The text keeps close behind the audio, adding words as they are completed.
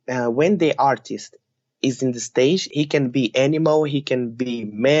when the artist is in the stage, he can be animal, he can be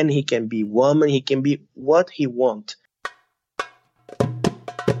man, he can be woman, he can be what he wants.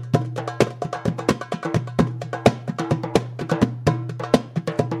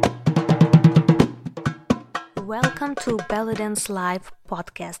 Welcome to Belly Dance Live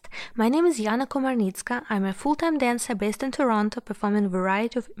podcast. My name is Yana Komarnitska. I'm a full-time dancer based in Toronto, performing a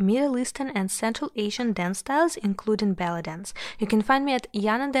variety of Middle Eastern and Central Asian dance styles, including belly dance. You can find me at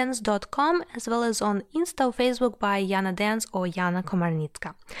yanadance.com as well as on Insta or Facebook by Yana Dance or Yana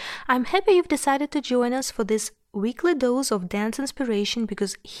Komarnitska. I'm happy you've decided to join us for this weekly dose of dance inspiration,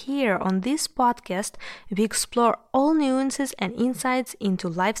 because here on this podcast we explore all nuances and insights into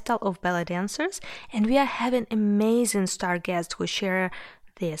lifestyle of belly dancers, and we are having amazing star guests who share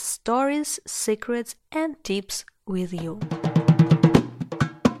their stories, secrets and tips with you.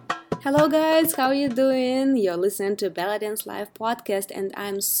 Hello guys, how are you doing? You're listening to Belly Dance Live podcast, and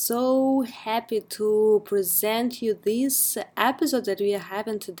I'm so happy to present you this episode that we are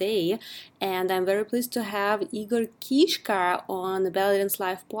having today. And I'm very pleased to have Igor Kishka on the Belly Dance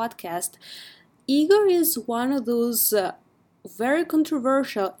Live podcast. Igor is one of those very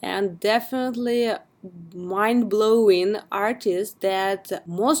controversial and definitely mind-blowing artists that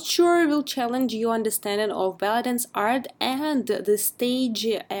most sure will challenge your understanding of belly dance art and the stage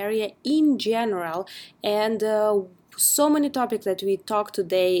area in general, and so many topics that we talk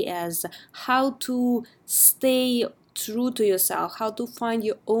today, as how to stay true to yourself, how to find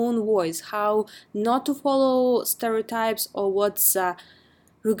your own voice, how not to follow stereotypes or what's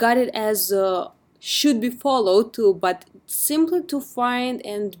regarded as should be followed too, but simply to find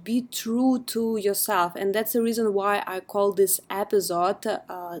and be true to yourself. And that's the reason why I call this episode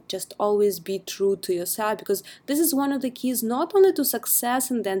just always be true to yourself, because this is one of the keys not only to success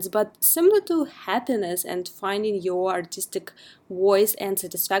in dance but simply to happiness and finding your artistic voice and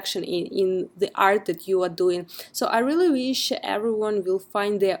satisfaction in the art that you are doing. So I really wish everyone will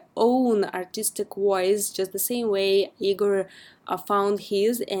find their own artistic voice just the same way Igor found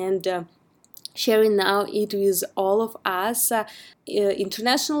his, and sharing now it with all of us.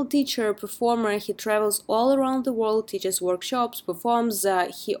 International teacher, performer, he travels all around the world, teaches workshops, performs.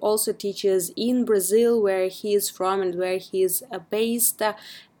 He also teaches in Brazil, where he is from and where he is based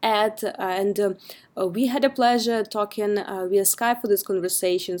at, and we had a pleasure talking via Skype for this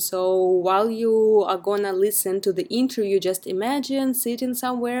conversation. So while you are gonna listen to the interview, just imagine sitting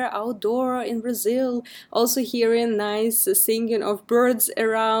somewhere outdoor in Brazil, also hearing nice singing of birds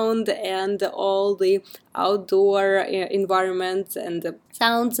around and all the outdoor environment and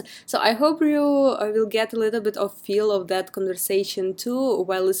sounds. So I hope you will get a little bit of feel of that conversation too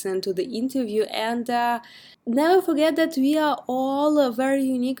while listening to the interview. And never forget that we are all very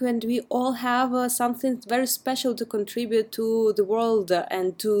unique, and we all have something very special to contribute to the world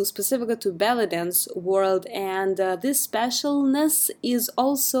and to specifically to belly dance world, and this specialness is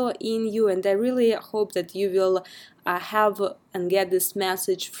also in you, and I really hope that you will have and get this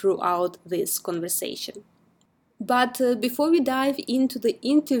message throughout this conversation. But before we dive into the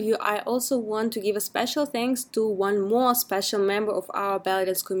interview, I also want to give a special thanks to one more special member of our Belly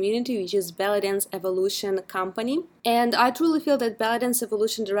Dance community, which is Belly Dance Evolution Company. And I truly feel that Belly Dance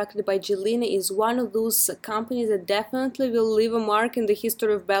Evolution, directed by Jelena, is one of those companies that definitely will leave a mark in the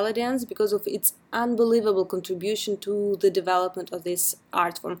history of belly dance because of its unbelievable contribution to the development of this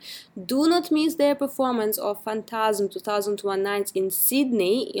art form. Do not miss their performance of Phantasm 2001 Nights in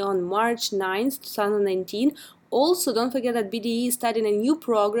Sydney on March 9th, 2019. Also, don't forget that BDE is starting a new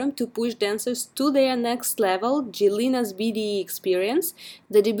program to push dancers to their next level, Jelena's BDE Experience.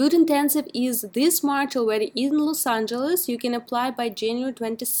 The debut intensive is this March already in Los Angeles. You can apply by January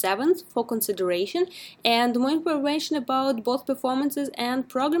 27th for consideration. And more information about both performances and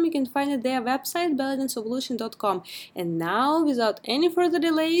program you can find at their website, bellydanceevolution.com. And now, without any further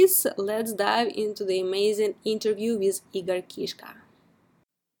delays, let's dive into the amazing interview with Igor Kishka.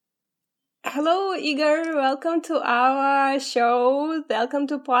 Hello, Igor. Welcome to our show. Welcome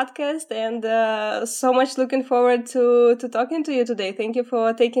to podcast, and so much looking forward to talking to you today. Thank you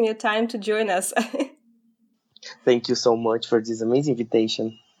for taking your time to join us. Thank you so much for this amazing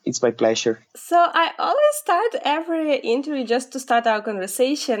invitation. It's my pleasure. So I always start every interview just to start our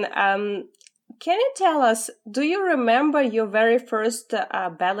conversation. Can you tell us, do you remember your very first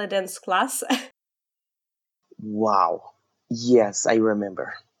ballet dance class? Wow. Yes, I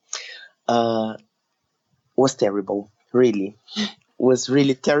remember. Was terrible, really. Was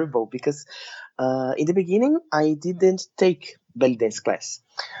really terrible because in the beginning I didn't take belly dance class.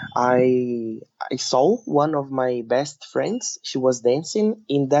 I saw one of my best friends. She was dancing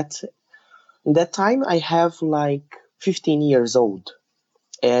in that time. I have like 15 years old,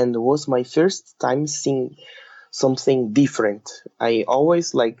 and was my first time seeing something different. I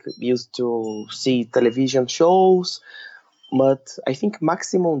always like used to see television shows, but I think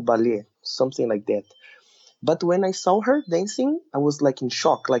maximum ballet, something like that. But when I saw her dancing, I was like in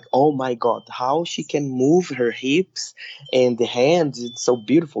shock, like, oh my God, how she can move her hips and the hands. It's so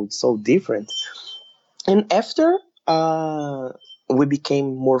beautiful, it's so different. And after, we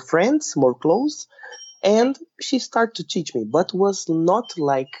became more friends, more close, and she started to teach me, but was not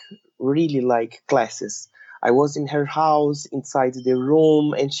like really like classes. I was in her house inside the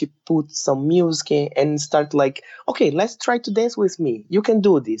room, and she put some music and start like, okay, let's try to dance with me, you can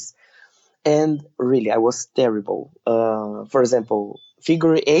do this. And really, I was terrible. For example,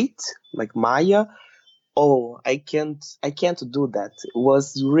 figure eight, like Maya. Oh, I can't do that. It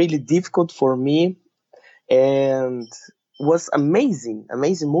was really difficult for me, and was amazing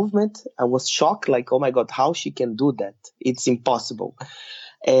movement. I was shocked, like, oh my God, how she can do that? It's impossible.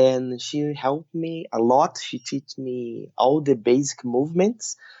 And she helped me a lot. She taught me all the basic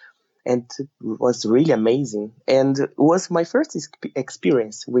movements, and it was really amazing. And it was my first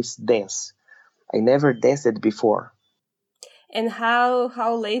experience with dance. I never danced before. And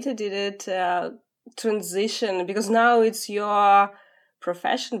how later did it transition? Because now it's your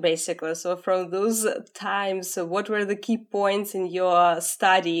profession basically. So from those times, what were the key points in your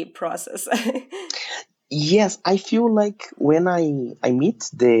study process? Yes, I feel like when I meet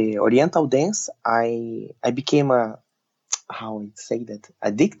the Oriental dance, I became a, how I say that,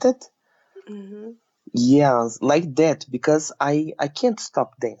 addicted. Hmm. Yes, like that, because I can't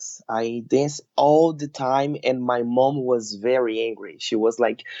stop dance. I dance all the time, and my mom was very angry. She was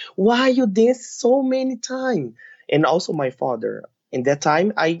like, "Why you dance so many times?" And also my father. In that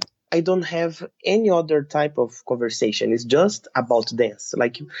time, I don't have any other type of conversation. It's just about dance.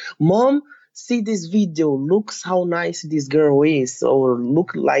 Like, mom, see this video. Looks how nice this girl is, or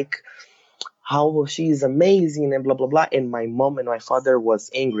look like how she is amazing and blah blah blah. And my mom and my father was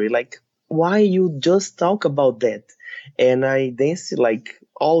angry, like, why you just talk about that? And I danced like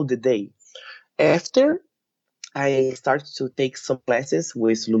all the day. After, I started to take some classes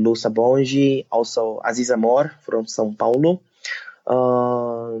with Lulu Sabonji, also Aziz Amor from São Paulo.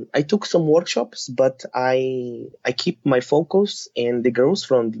 I took some workshops, but I keep my focus in the girls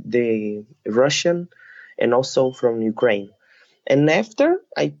from the Russian and also from Ukraine. And after,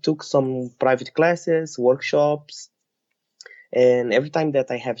 I took some private classes, workshops, and every time that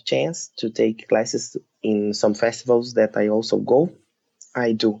I have chance to take classes in some festivals that I also go,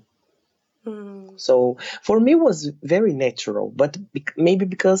 I do. Mm. So for me, it was very natural, but maybe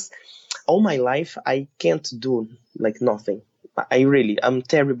because all my life I can't do like nothing. I'm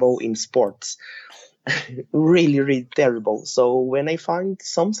terrible in sports, really terrible. So when I find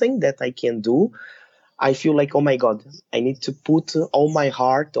something that I can do, I feel like, oh my God, I need to put all my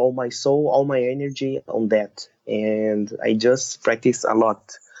heart, all my soul, all my energy on that. And I just practice a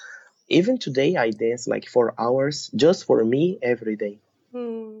lot. Even today, I dance like 4 hours just for me every day.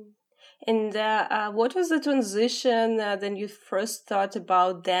 Mm. And what was the transition then you first thought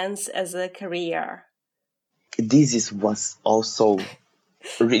about dance as a career? Was also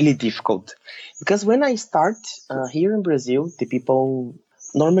really difficult because when I start here in Brazil, the people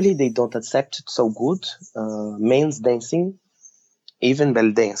normally they don't accept it so good. Men's dancing, even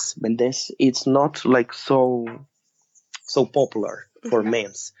bell dance. Bell dance, it's not like so popular for Mhm.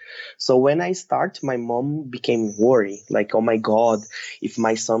 men. So when I start, my mom became worried, like, oh my God, if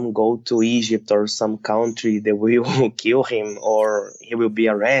my son go to Egypt or some country, they will kill him or he will be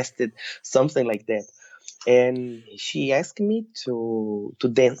arrested, something like that. And she asked me to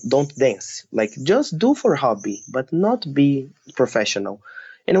dance, don't dance, like just do for hobby, but not be professional.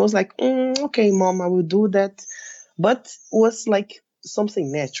 And I was like, okay, mom, I will do that, but was like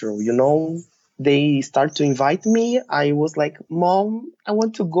something natural, you know. They start to invite me. I was like, mom, I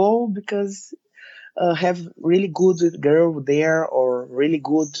want to go because have really good girl there or really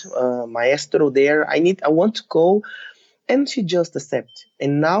good maestro there. I want to go, and she just accept.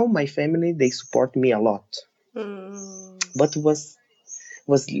 And now my family they support me a lot, Mm. but was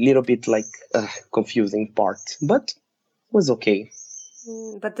a little bit like confusing part, but was okay.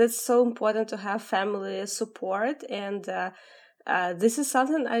 But that's so important to have family support, and this is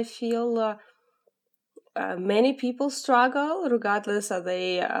something I feel many people struggle, regardless are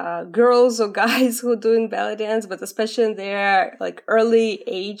they girls or guys who doing belly dance, but especially in their like early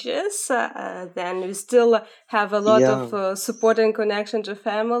ages. Then we still have a lot Yeah. of support and connection to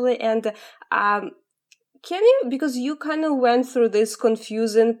family, and um, can you, because you kind of went through this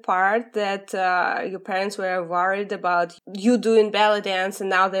confusing part that your parents were worried about you doing belly dance and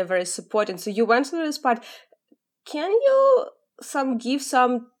now they're very supportive. So you went through this part. Can you give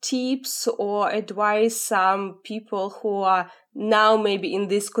some tips or advise some people who are now maybe in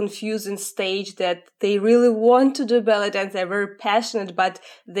this confusing stage that they really want to do belly dance, they're very passionate, but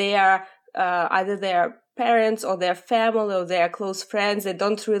they are either their parents or their family or their close friends, they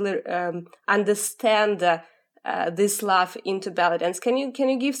don't really understand this love into belly dance. Can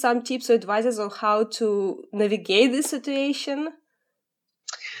you give some tips or advices on how to navigate this situation?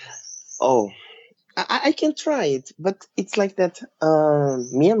 Oh, I can try it, but it's like that.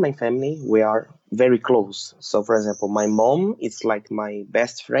 Me and my family, we are very close. So, for example, my mom is like my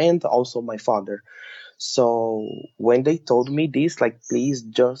best friend, also my father. So when they told me this, like, please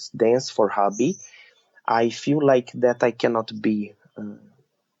just dance for hobby, I feel like that I cannot be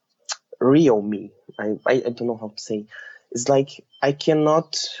real me. I don't know how to say. It's like I can't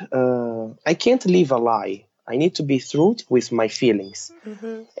live a lie. I need to be true with my feelings.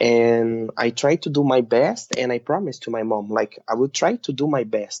 Mm-hmm. And I try to do my best, and I promise to my mom, like, I will try to do my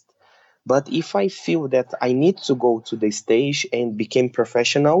best. But if I feel that I need to go to the stage and become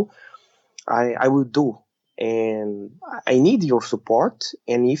professional, I will do. And I need your support.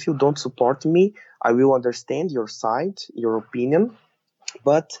 And if you don't support me, I will understand your side, your opinion.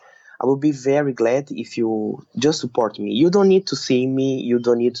 But I will be very glad if you just support me. You don't need to see me. You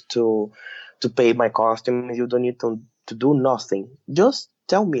don't need to pay my costume. You don't need to do nothing. Just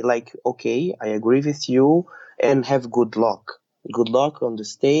tell me, like, okay, I agree with you, and have good luck. Good luck on the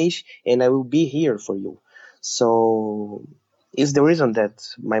stage, and I will be here for you. So it's the reason that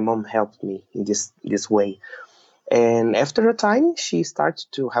my mom helped me in this way. And after a time, she started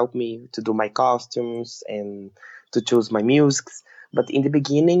to help me to do my costumes and to choose my musics. But in the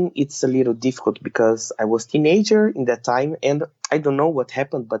beginning, it's a little difficult because I was teenager in that time, and I don't know what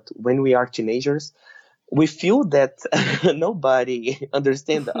happened. But when we are teenagers, we feel that nobody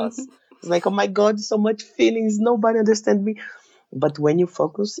understands us. It's like, oh my God, so much feelings, nobody understands me. But when you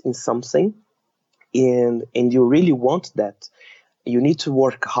focus in something and you really want that, you need to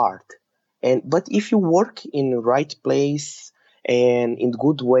work hard. And but if you work in the right place and in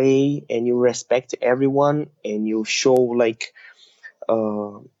good way, and you respect everyone, and you show like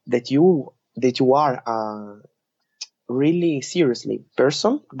that you are a really seriously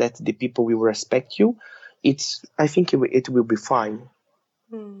person, that the people will respect you, it's I think it will be fine.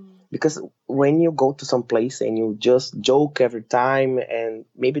 Mm. Because when you go to some place and you just joke every time, and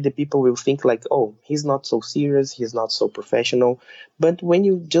maybe the people will think like, oh, he's not so serious, he's not so professional. But when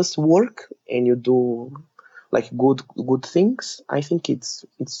you just work and you do like good things, I think it's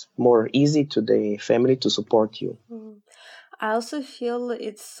more easy to the family to support you. Mm. I also feel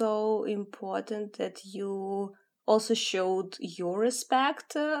it's so important that you also showed your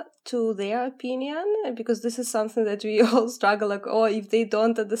respect to their opinion, because this is something that we all struggle like, oh, if they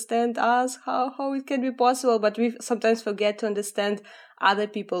don't understand us, how it can be possible. But we sometimes forget to understand other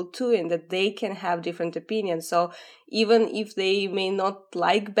people too, and that they can have different opinions. So even if they may not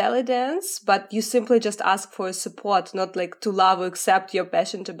like belly dance, but you simply just ask for support, not like to love or accept your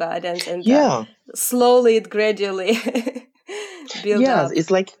passion to belly dance, and Yeah, slowly it gradually build yeah, up.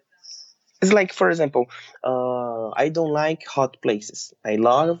 it's like, for example, I don't like hot places, I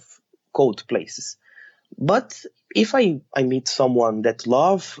love cold places. But if I meet someone that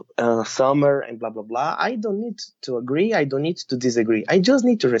love summer and blah blah blah, I don't need to agree. I don't need to disagree. I just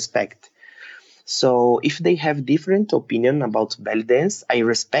need to respect. So if they have different opinion about belly dance, I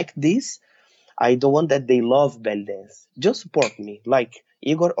respect this. I don't want that they love belly dance. Just support me. Like,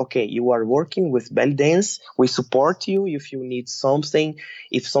 Igor, okay, you are working with belly dance. We support you. If you need something,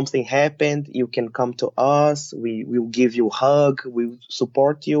 if something happened, you can come to us. We will give you a hug. We will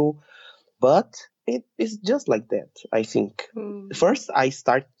support you. But it is just like that, I think. Mm. First I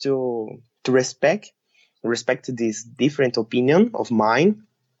start to respect this different opinion of mine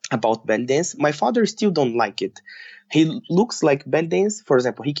about belly dance. My father still don't like it. He looks like belly dance. For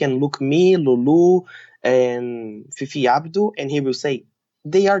example, he can look me, Lulu, and Fifi Abdu, and he will say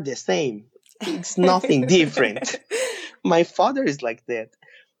they are the same. It's nothing different. My father is like that.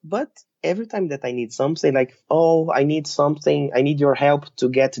 But every time that I need something, like, oh, I need something, I need your help to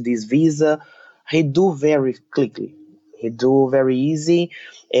get this visa, he do very quickly. He do very easy,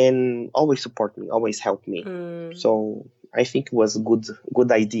 and always support me, always help me. Mm. So I think it was a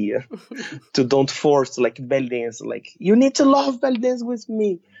good idea to don't force like belly dance, like, you need to love belly dance with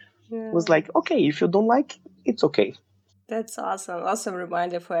me. It was Yeah. like, okay, if you don't like, it's okay. That's awesome. Awesome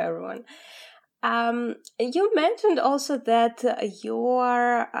reminder for everyone. You mentioned also that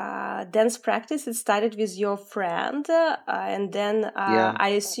your dance practice it started with your friend, and then Yeah. I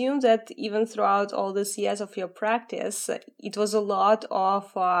assume that even throughout all these years of your practice, it was a lot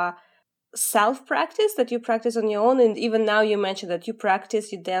of self-practice that you practice on your own, and even now you mentioned that you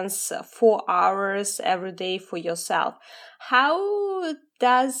dance 4 hours every day for yourself. How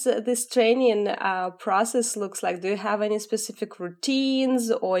does this training process looks like? Do you have any specific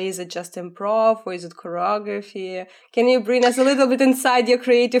routines, or is it just improv, or is it choreography? Can you bring us a little bit inside your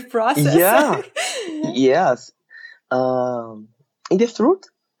creative process? Yeah, yes. Um, in the truth,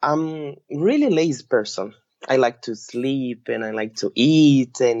 I'm really lazy person. I like to sleep and I like to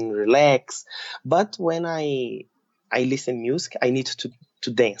eat and relax. But when I listen music, I need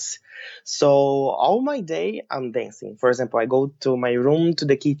to dance. So all my day I'm dancing. For example, I go to my room to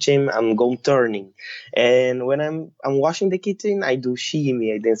the kitchen, I'm going turning. And when I'm washing the kitchen, I do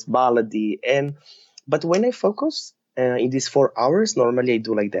shimmy, I dance baladi. And but when I focus in these 4 hours, normally I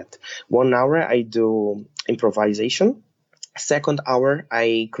do like that. 1 hour I do improvisation. Second hour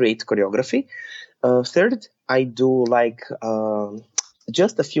I create choreography. Third I do like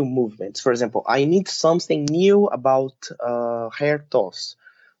just a few movements. For example, I need something new about hair toss.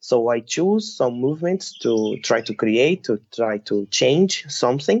 So I choose some movements to try to create, to try to change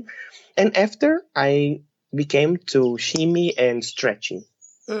something. And after I became to shimmy and stretching.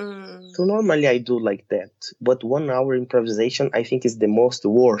 Mm. So normally I do like that, but 1 hour improvisation I think is the most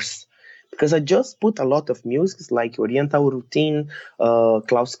worst because I just put a lot of music like Oriental routine,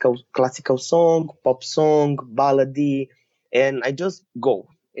 classical song, pop song, ballady, and I just go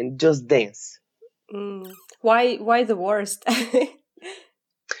and just dance Mm. Why the worst?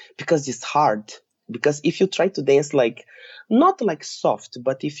 because it's hard. Because if you try to dance like not like soft,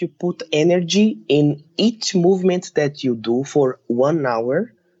 but if you put energy in each movement that you do for 1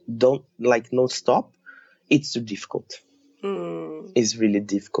 hour, don't like non stop, it's too difficult. Mm. Is really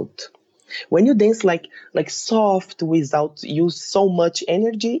difficult. When you dance like soft without use so much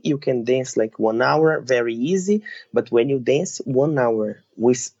energy, you can dance like 1 hour very easy. But when you dance 1 hour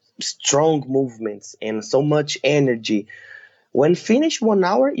with strong movements and so much energy, when finish 1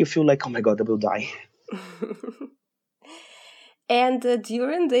 hour, you feel like, oh my god, I will die. And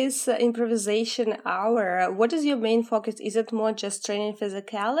during this improvisation hour, what is your main focus? Is it more just training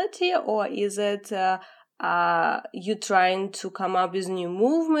physicality, or is it you trying to come up with new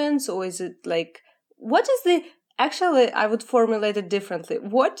movements, or is it like what is the actually? I would formulate it differently.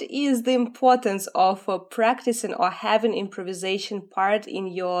 What is the importance of practicing or having improvisation part in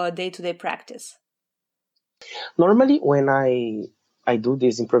your day-to-day practice? Normally, when I do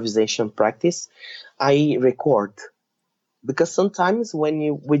this improvisation practice, I record because sometimes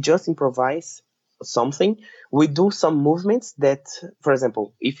when we just improvise something, we do some movements that, for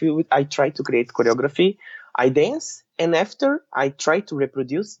example, if I try to create choreography, I dance and after I try to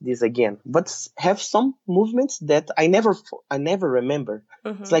reproduce this again, but have some movements that I never remember.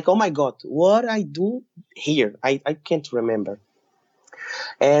 It's Mm-hmm. like, oh my god, what I do here, I can't remember.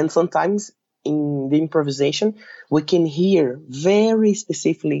 And sometimes in the improvisation, we can hear very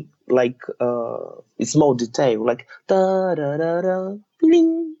specifically, like small detail, like da da da da,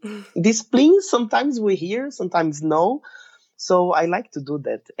 bling. This bling sometimes we hear, sometimes no. So I like to do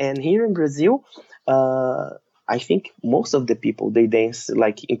that. And here in Brazil, I think most of the people they dance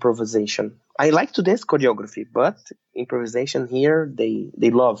like improvisation. I like to dance choreography, but improvisation here they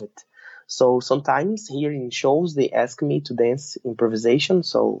love it. So sometimes here in shows they ask me to dance improvisation,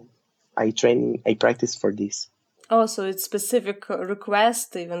 so I practice for this. Oh, so it's specific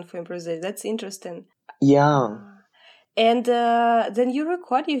request even for improvisation. That's interesting. Yeah. And then you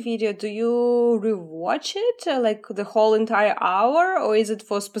record your video. Do you rewatch it like the whole entire hour, or is it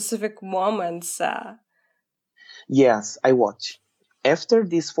for specific moments? Yes, I watch. After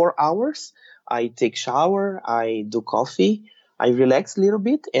these 4 hours, I take shower, I do coffee, I relax a little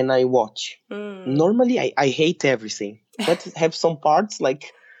bit, and I watch. Mm. Normally, I hate everything, but have some parts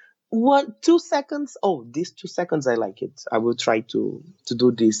like 2 seconds. Oh, these 2 seconds I like it. I will try to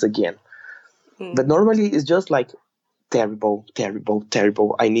do this again. But Mm. normally it's just like terrible, terrible,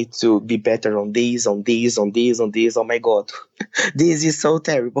 terrible. I need to be better on this, on this, on this, on this. Oh my god, this is so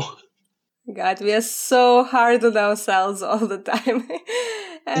terrible. God, we are so hard on ourselves all the time.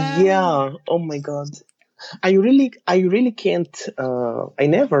 uh, Yeah. Oh my god. I really can't. I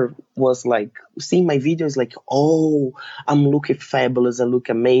never was like seeing my videos like, oh, I'm looking fabulous, I look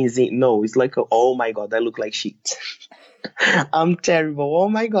amazing. No, it's like, oh my god, I look like shit. I'm terrible. Oh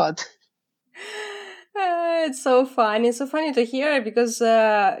my god. It's so funny. It's so funny to hear because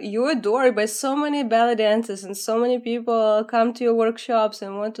you're adored by so many ballet dancers and so many people come to your workshops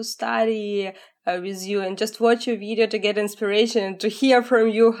and want to study with you and just watch your video to get inspiration and to hear from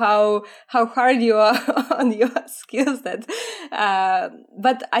you how hard you are on your skills.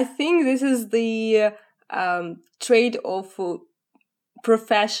 But I think this is the trade-off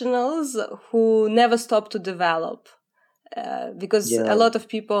professionals who never stop to develop. Because a Yeah. lot of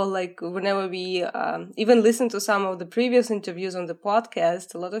people, like whenever we even listen to some of the previous interviews on the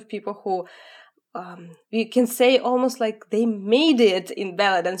podcast, a lot of people who we can say almost like they made it in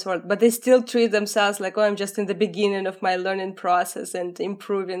ballet dance world, but they still treat themselves like, oh, I'm just in the beginning of my learning process and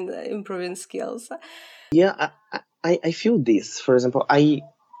improving skills. Yeah, I feel this. For example, I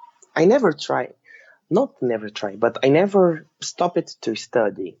never try, not never try, but I never stop it to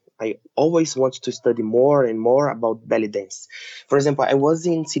study. I always want to study more and more about belly dance. For example, I was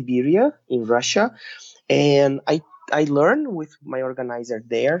in Siberia, in Russia, and I learned with my organizer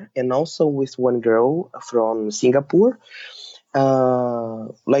there, and also with one girl from Singapore,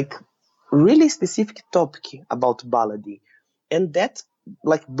 like really specific topic about baladi, and that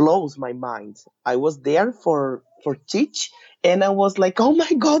like blows my mind. I was there for teach, and I was like, oh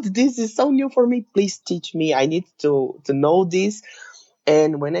my god, this is so new for me, please teach me, I need to know this.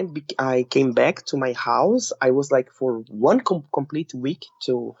 And when I came back to my house, I was like for one complete week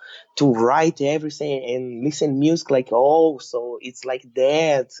to write everything and listen music, like, oh, so it's like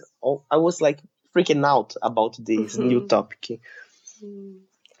that. Oh, I was like freaking out about this new Mhm. topic,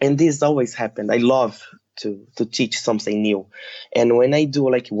 and this always happened. I love to teach something new, and when I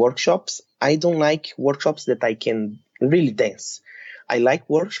do like workshops, I don't like workshops that I can really dance. I like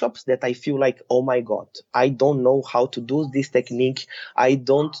workshops that I feel like, oh my god, I don't know how to do this technique, I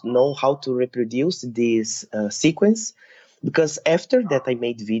don't know how to reproduce this sequence, because after that I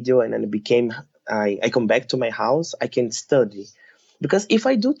made video and then it became, I come back to my house, I can study. Because if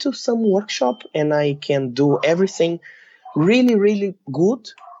I do to some workshop and I can do everything really really good,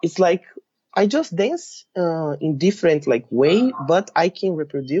 it's like I just dance in different like way, but I can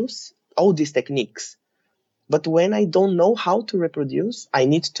reproduce all these techniques. But when I don't know how to reproduce, I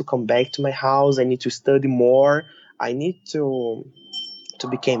need to come back to my house, I need to study more, I need to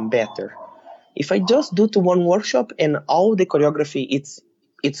become better. If I just do to one workshop and all the choreography,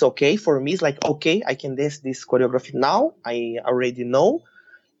 it's okay for me, it's like, okay, I can dance this choreography now, I already know,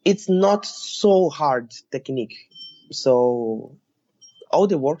 it's not so hard technique. So all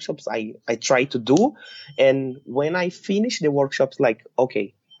the workshops I try to do, and when I finish the workshops, like,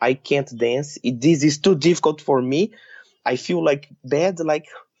 okay, I can't dance, this is too difficult for me, I feel like bad, like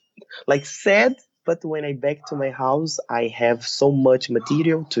sad. But when I back to my house, I have so much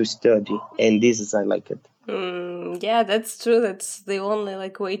material to study, and this is I like it. Yeah, that's true. That's the only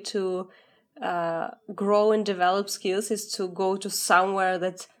like way to grow and develop skills is to go to somewhere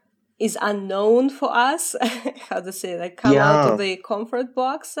that is unknown for us. How to say, like come out of Yeah, the comfort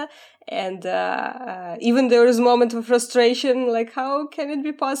box, and even there is a moment of frustration. Like, how can it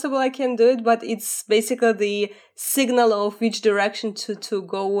be possible? I can do it, but it's basically the signal of which direction to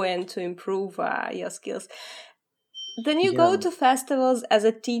go and to improve your skills. Then you go yeah, to festivals as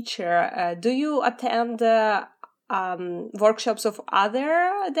a teacher. Do you attend workshops of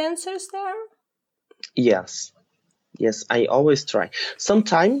other dancers there? yes. Yes, I always try.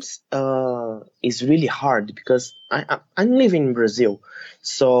 Sometimes it's really hard because I'm living in Brazil.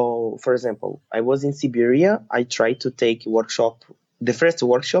 So, for example, I was in Siberia. I tried to take workshop. The first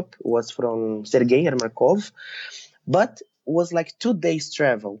workshop was from Sergei Ermakov, but was like 2 days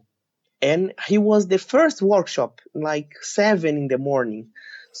travel, and he was the first workshop like 7 in the morning,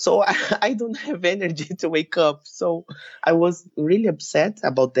 so I don't have energy to wake up, so I was really upset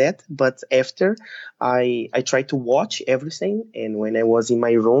about that. But after I tried to watch everything, and when I was in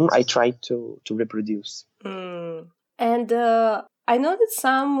my room I tried to reproduce. Mm. And I know that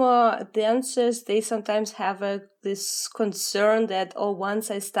some dancers, they sometimes have this concern that, oh, once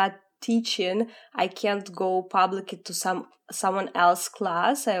I start teaching, I can't go publicly to someone else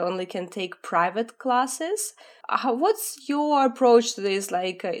class. I only can take private classes. What's your approach to this?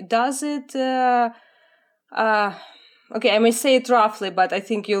 Like, does it uh, okay, I may say it roughly, but I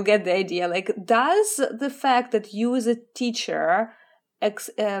think you'll get the idea. Like, does the fact that you as a teacher ex-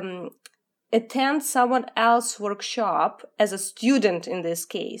 um, attend someone else's workshop as a student in this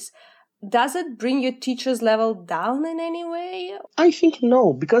case, does it bring your teacher's level down in any way? I think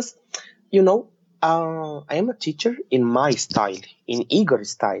no, because you know, I am a teacher in my style, in Igor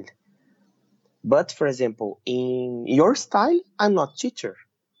style. But for example, in your style, I'm not teacher,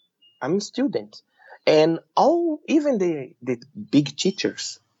 I'm a student. And all, even the big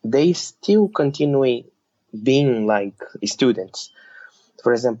teachers, they still continue being like students.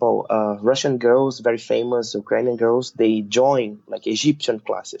 For example, Russian girls, very famous Ukrainian girls, they join like Egyptian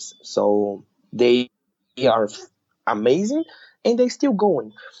classes. So they are amazing, and they still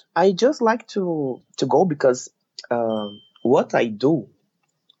going. I just like to go because what I do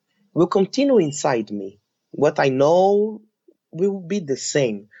will continue inside me. What I know will be the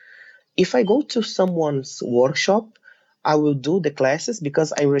same. If I go to someone's workshop, I will do the classes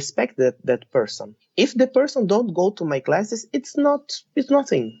because I respect that person. If the person don't go to my classes, it's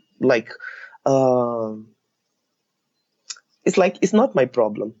nothing. Uh, it's not my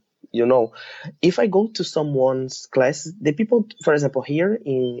problem. You know, if I go to someone's classes, the people, for example, here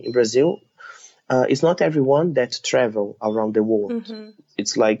in Brazil, it's not everyone that travel around the world. Mm-hmm.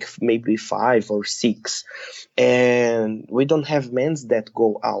 It's like maybe 5 or 6, and we don't have men that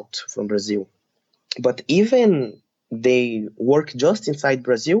go out from Brazil. But even they work just inside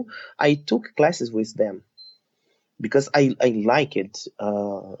Brazil, I took classes with them because I like it.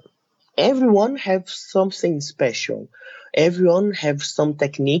 Everyone have something special. Everyone have some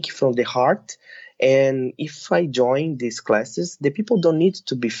technique from the heart. And if I join these classes, the people don't need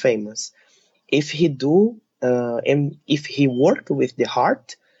to be famous. If he do, and if he work with the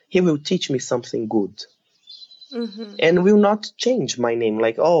heart, he will teach me something good Mm-hmm. and will not change my name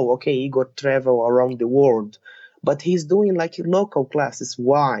like, oh, okay, Igor travel around the world, but he's doing like local classes.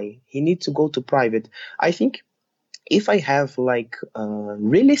 Why he need to go to private? I think if I have like a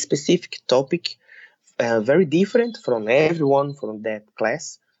really specific topic, very different from everyone from that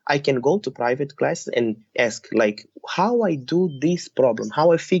class, I can go to private class and ask like how I do this problem,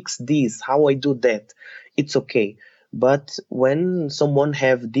 how I fix this, how I do that. It's okay. But when someone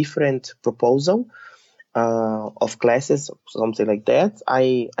have different proposal, of classes, something like that,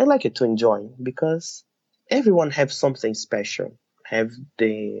 I like it to enjoy because everyone have something special, have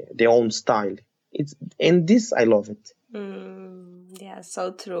their own style. It's and this I love it. Yeah,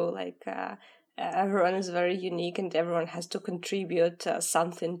 so true. Everyone is very unique, and everyone has to contribute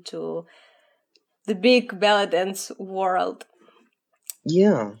something to the big belly dance world.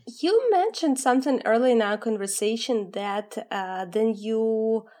 Yeah, You mentioned something early in our conversation that then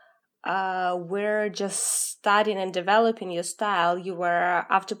you were just studying and developing your style. You were,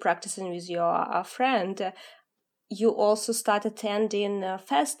 after practicing with your friend, you also start attending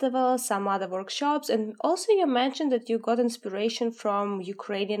festivals, some other workshops, and also you mentioned that you got inspiration from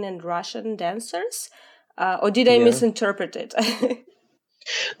Ukrainian and Russian dancers. Or did I yeah. misinterpret it?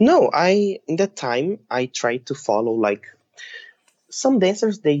 No, I in that time I tried to follow like some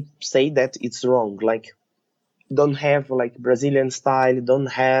dancers. They say that it's wrong, like don't have like Brazilian style, don't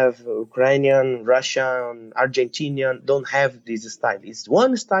have Ukrainian, Russian, Argentinian, don't have this style. It's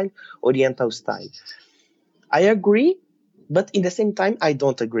one style, Oriental style. I agree, but in the same time, I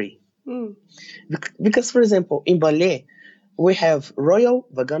don't agree. Mm. Because, for example, in ballet, we have Royal,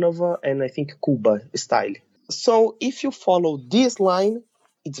 Vaganova, and I think Kuba style. So if you follow this line,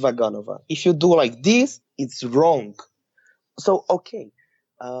 it's Vaganova. If you do like this, it's wrong. So, okay,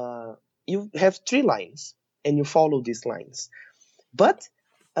 uh, you have 3 lines and you follow these lines. But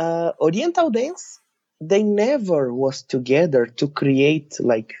Oriental dance, they never was together to create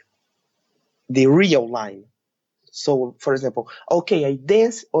like the real line. So, for example, okay, I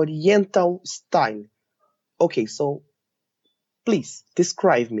dance Oriental style. Okay, so please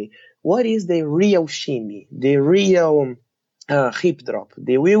describe me. What is the real shimmy, the real hip drop,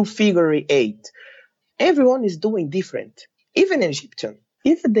 the real figure eight? Everyone is doing different, even Egyptian.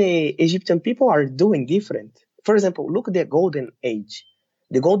 If the Egyptian people are doing different, for example, look at the golden age.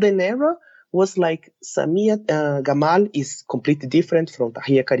 The golden era was like Samia Gamal is completely different from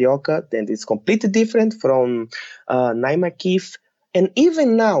Tahia Carioca, then it's completely different from Naima Keith, and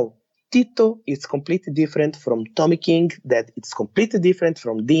even now, Tito is completely different from Tommy King, that it's completely different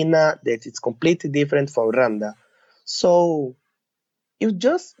from Dina, that it's completely different from Randa. So you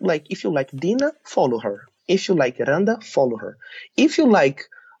just like if you like Dina, follow her. If you like Randa, follow her. If you like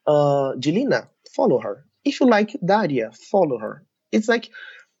Jelena, follow her. If you like Daria, follow her. It's like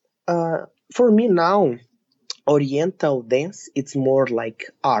for me now, Oriental dance it's more like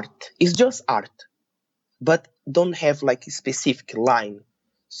art. It's just art, but don't have like a specific line.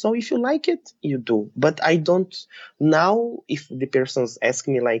 So if you like it, you do. But I don't now. If the person's ask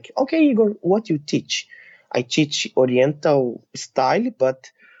me like, okay, Igor, what you teach? I teach Oriental style,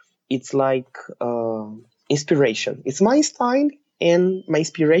 but it's like inspiration. It's my style, and my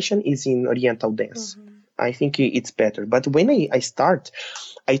inspiration is in Oriental dance. Mhm. I think it's better. But when I start,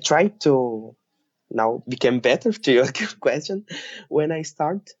 I try to now become better to your question. When I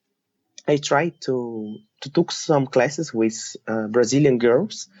start, I try to took some classes with Brazilian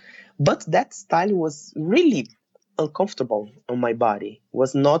girls, but that style was really uncomfortable on my body.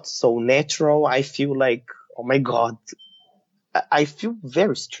 Was not so natural. I feel like, oh my god, I feel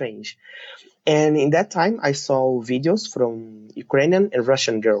very strange. And in that time, I saw videos from Ukrainian and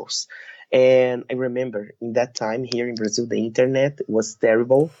Russian girls. And I remember in that time here in Brazil, the internet was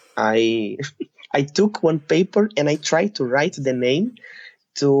terrible. I took one paper and I tried to write the name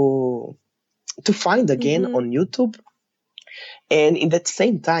to find again Mm-hmm. on YouTube. And in that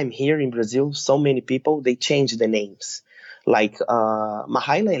same time, here in Brazil, so many people they change the names. Like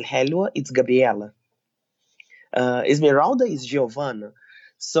Mahaila El Helua, it's Gabriela. Esmeralda is Giovanna.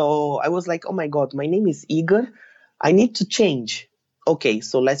 So I was like, oh my god, my name is Igor. I need to change. Okay,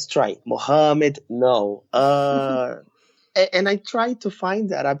 so let's try. Mohammed, no. And I tried to find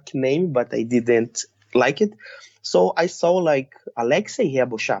the Arabic name, but I didn't like it. So I saw like Alexei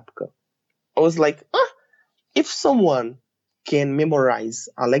Yaboshapka. I was like, if someone can memorize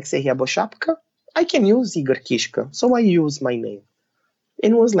Alexei Yaboshapka, I can use Igor Kishka. So I use my name.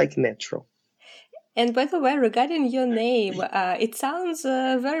 It was like natural. And by the way, regarding your name, it sounds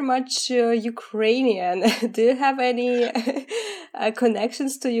very much Ukrainian. Do you have any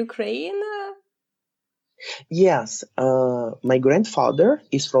connections to Ukraine? Yes, my grandfather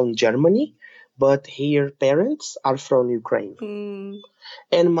is from Germany, but her parents are from Ukraine. Mm,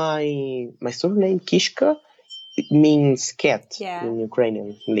 And my surname Kishka it means cat yeah. in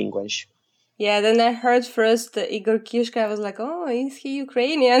Ukrainian language. Yeah, then I heard first Igor Kishka. I was like, oh, is he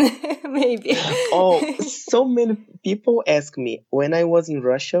Ukrainian? Maybe. Oh, so many people ask me when I was in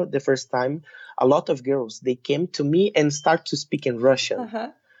Russia the first time. A lot of girls they came to me and start to speak in Russian, Uh-huh.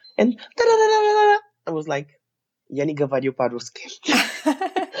 and da-da-da-da-da-da. I was like, я не говорю по-русски,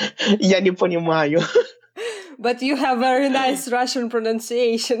 я не понимаю. But you have very nice Russian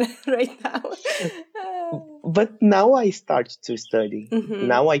pronunciation right now. But now I start to study. Mhm.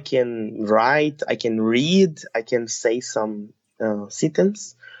 Now I can write, I can read, I can say some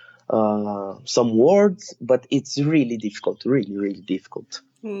sentence, some words, but it's really difficult, really, really difficult.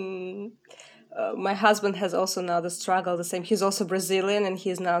 Mm. My husband has also now the struggle the same. He's also Brazilian and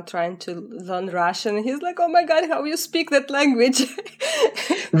he's now trying to learn Russian. He's like, oh my God, how you speak that language?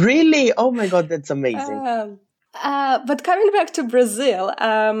 Really? Oh my God, that's amazing. But coming back to Brazil,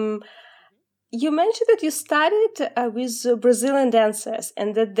 you mentioned that you studied with Brazilian dancers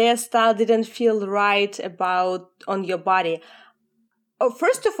and that their style didn't feel right about on your body. Oh,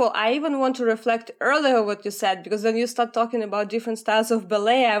 first of all, I even want to reflect earlier what you said, because when you start talking about different styles of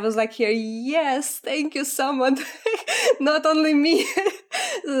ballet, I was like, here, yes, thank you, someone, not only me,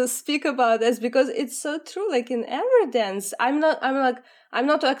 speak about this, because it's so true. Like in every dance, I'm not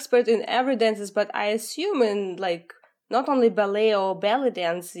an expert in every dances, but I assume in like not only ballet or belly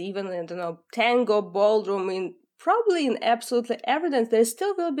dance, even I don't know, tango, ballroom, in probably in absolutely every dance, there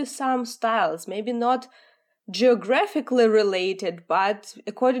still will be some styles, maybe not geographically related, but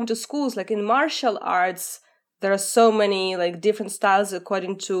according to schools, like in martial arts, there are so many like different styles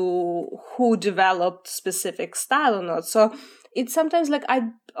according to who developed specific style or not. So it's sometimes like I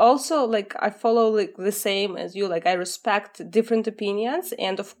also like I follow like the same as you, like I respect different opinions,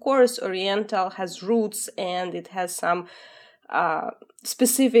 and of course Oriental has roots and it has some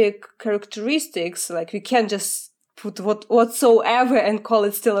specific characteristics. Like we can't just put whatsoever and call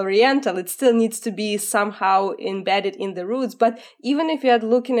it still Oriental. It still needs to be somehow embedded in the roots. But even if you are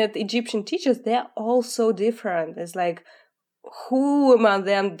looking at Egyptian teachers, they're all so different. It's like, who among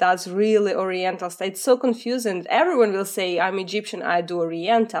them does really Oriental style? It's so confusing. Everyone will say, I'm Egyptian, I do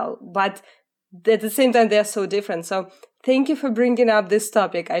Oriental. But at the same time, they're so different. So thank you for bringing up this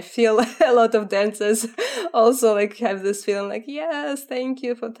topic. I feel a lot of dancers also like have this feeling like, yes, thank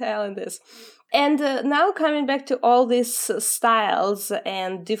you for telling this. And now coming back to all these styles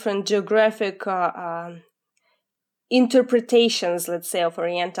and different geographic interpretations, let's say, of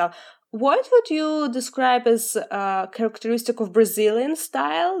Oriental, what would you describe as a characteristic of Brazilian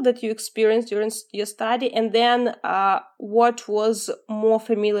style that you experienced during your study? And then what was more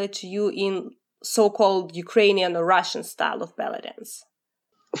familiar to you in so-called Ukrainian or Russian style of belly dance?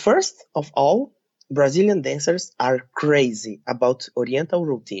 First of all, Brazilian dancers are crazy about Oriental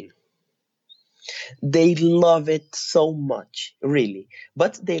routine. They love it so much, really.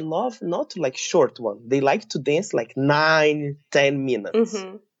 But they love not like short one. They like to dance like 9, 10 minutes.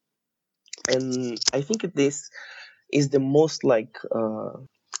 Mm-hmm. And I think this is the most like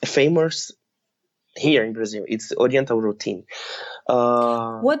famous here in Brazil. It's Oriental routine.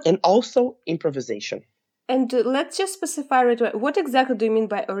 And also improvisation. And let's just specify right away. What exactly do you mean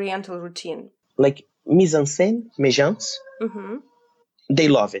by Oriental routine? Like mise en scène, méjans. Mm-hmm. They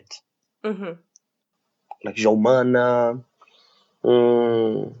love it. Mm-hmm. Like Jomana. Do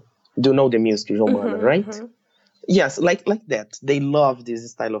you know the music Jomana, Mm-hmm, right? mm-hmm. Yes, like that. They love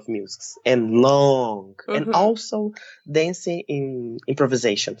this style of music and long, and Mm-hmm. also dancing in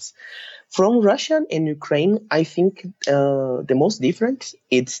improvisations. From Russia and Ukraine, I think the most different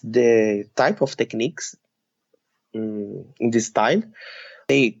it's the type of techniques in this style.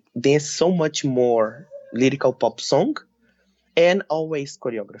 there's so much more lyrical pop song and always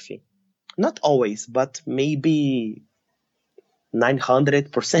choreography. Not always, but maybe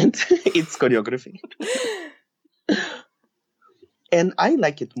 900% it's choreography. And I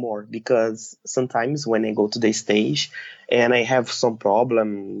like it more because sometimes when I go to the stage and I have some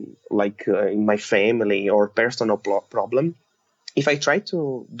problem, like in my family or personal problem, if I try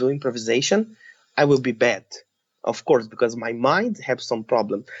to do improvisation, I will be bad, of course, because my mind have some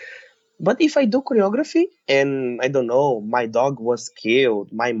problem. But if I do choreography and I don't know, my dog was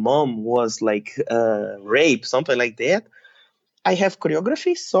killed, my mom was like raped, something like that, I have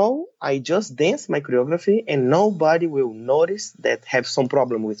choreography, so I just dance my choreography and nobody will notice that have some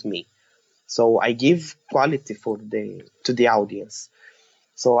problem with me. So I give quality for the to the audience.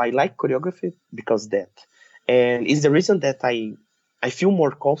 So I like choreography because that. And it's the reason that I feel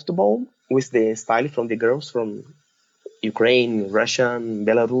more comfortable with the style from the girls from Ukraine, Russian,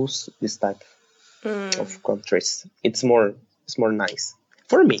 Belarus, this type of countries. It's more nice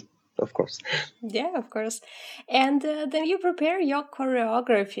for me, of course. Yeah, of course. And then you prepare your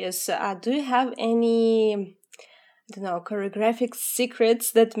choreographies. Do you have any, I don't know, choreographic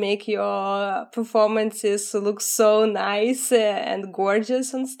secrets that make your performances look so nice and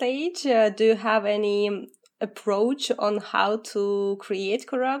gorgeous on stage? Do you have any approach on how to create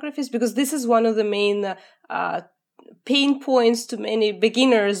choreographies? Because this is one of the main pain points to many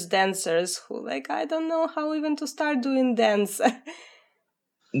beginners dancers who like, I don't know how even to start doing dance.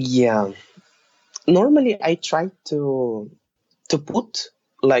 Yeah. Normally I try to put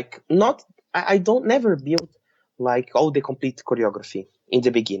like not I don't never build like all the complete choreography in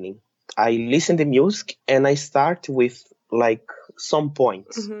the beginning. I listen the music and I start with like some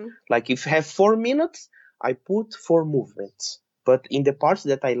points. Like if I have 4 minutes, I put four movements. But in the parts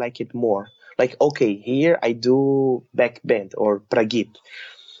that I like it more, like okay, here I do back bend or pragip.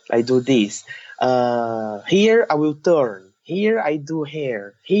 I do this. Here I will turn. Here I do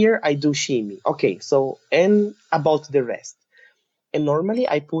hair. Here I do shimmy. Okay, so and about the rest. And normally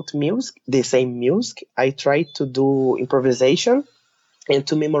I put music, the same music. I try to do improvisation and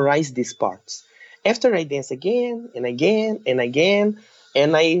to memorize these parts. After I dance again and again and again,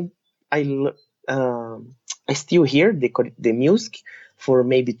 and I l- I still hear the music for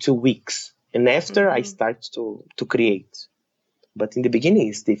maybe 2 weeks, and after I start to create. But in the beginning,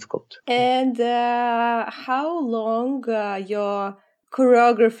 it's difficult. And how long your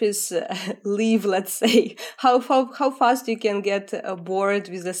choreographies live, let's say? How fast you can get bored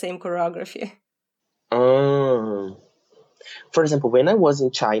with the same choreography? Um, for example, when I was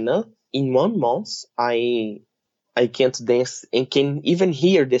in China, in 1 month, I can't dance and can even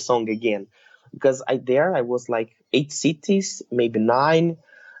hear the song again because I was like 8 cities, maybe nine,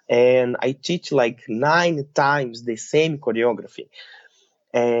 and I teach like 9 times the same choreography.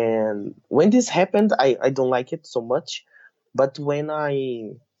 And when this happened, I don't like it so much. But when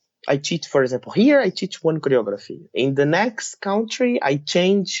I teach, for example, here I teach one choreography. In the next country, I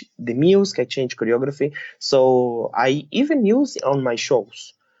change the music, I change choreography. So I even use it on my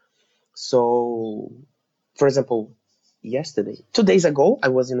shows. So, for example, yesterday, 2 days ago, I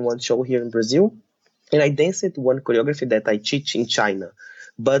was in one show here in Brazil, and I danced one choreography that I teach in China,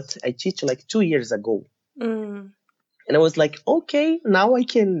 but I teach like 2 years ago. Mm. And I was like, okay, now I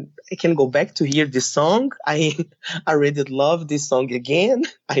can go back to hear this song. I already love this song again.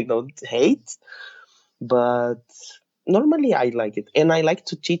 I don't hate, but normally I like it, and I like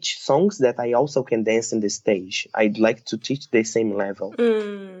to teach songs that I also can dance in the stage. I'd like to teach the same level.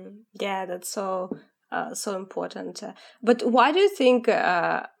 Yeah, that's so important. But why do you think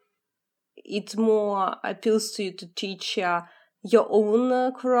it more appeals to you to teach your own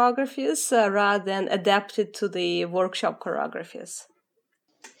choreographies rather than adapt it to the workshop choreographies?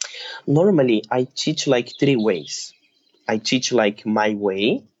 Normally, I teach like 3 ways. I teach like my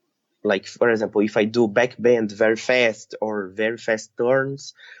way. Like, for example, if I do back bend very fast or very fast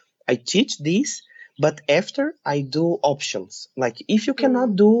turns, I teach this, but after I do options. Like, if you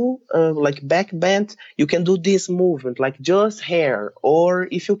cannot do like back bend, you can do this movement, like just hair. Or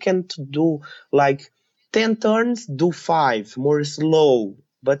if you can't do like 10 turns, do five, more slow.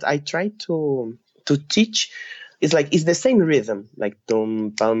 But I try to teach. It's like it's the same rhythm, like dum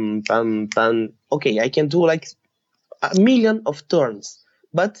bum bum bum. Okay, I can do like a million of turns,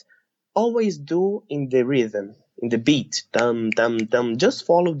 but always do in the rhythm, in the beat, dum dum dum. Just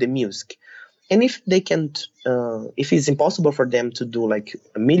follow the music. And if they can't, if it's impossible for them to do like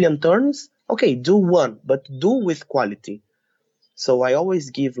a million turns, okay, do one, but do with quality. So I always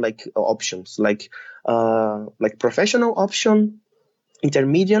give like options, like professional option,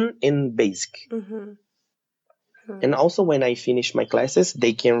 intermediate, and basic. And also when I finish my classes,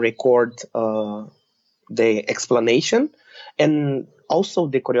 they can record the explanation and also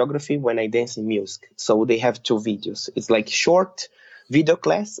the choreography when I dance in music. So they have two videos. It's like short video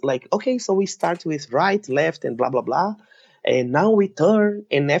class, like, okay, so we start with right, left, and blah, blah, blah. And now we turn,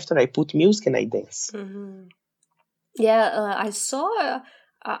 and after I put music and I dance. Yeah, I saw.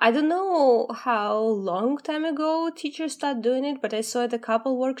 I don't know how long time ago teachers start doing it, but I saw at a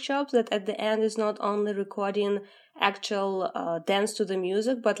couple workshops that at the end is not only recording actual dance to the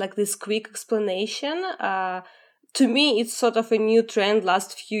music, but like this quick explanation. To me, it's sort of a new trend.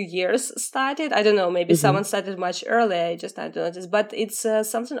 Last few years started. I don't know. Maybe Mm-hmm. someone started much earlier. I just not noticed, but it's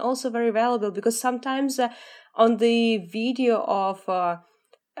something also very valuable because sometimes on the video of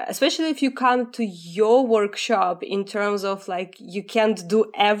especially if you come to your workshop in terms of like you can't do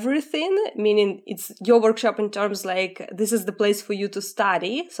everything, meaning it's your workshop in terms like this is the place for you to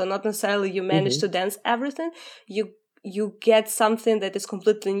study, so not necessarily you manage Mm-hmm. to dance everything. You get something that is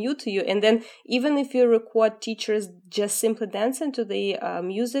completely new to you, and then even if you record teachers just simply dancing to the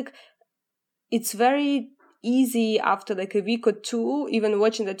music, it's very easy after like a week or two even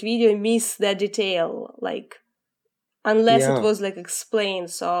watching that video miss that detail, like unless it Yeah. was like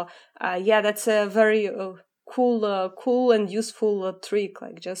explained. So yeah, that's a very cool and useful trick,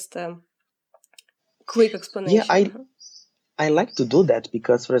 like just quick Yeah, explanation. I like to do that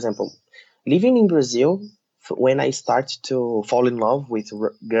because, for example, living in Brazil, when I start to fall in love with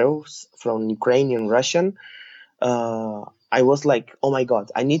girls from Ukraine and Russian, I was like, oh my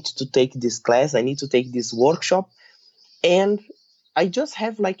God, I need to take this class, I need to take this workshop, and I just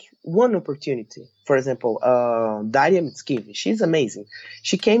have like one opportunity. For example, Daria Mitskivi, she's amazing.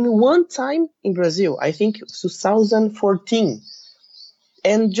 She came one time in Brazil, I think 2014,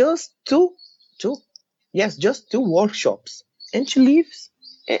 and just two, yes, just two workshops, and she leaves.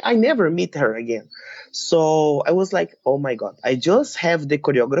 I never meet her again. So I was like, oh my God, I just have the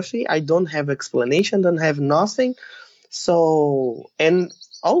choreography. I don't have explanation, don't have nothing. So, and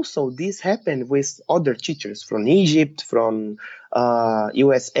also this happened with other teachers from Egypt, from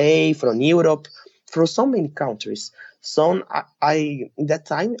USA, from Europe, from so many countries. So I in that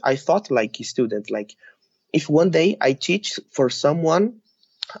time I thought like a student, like if one day I teach for someone,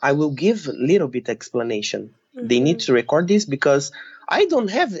 I will give a little bit explanation. They need Mm-hmm. to record this because I don't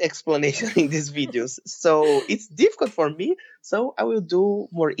have explanation in these videos, so it's difficult for me. So I will do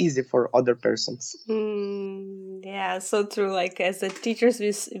more easy for other persons. Yeah, so true. Like as the teachers,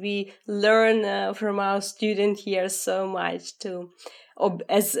 we learn from our student here so much too. Or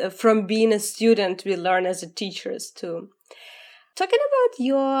as from being a student, we learn as a teachers too. Talking about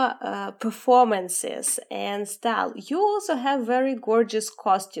your performances and style, you also have very gorgeous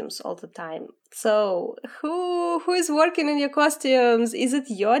costumes all the time. So, who is working on your costumes? Is it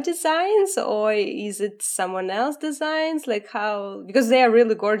your designs or is it someone else designs? Like how? Because they are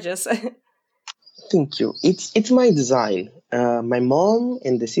really gorgeous. Thank you. It's my design. My mom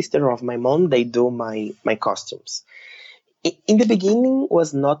and the sister of my mom, they do my costumes. In the beginning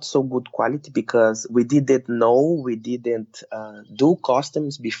was not so good quality because we didn't know, we didn't do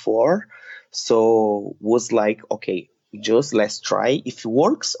costumes before, so was like, okay, just let's try. If it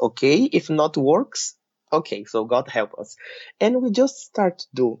works, okay. If not works, okay, so God help us. And we just start to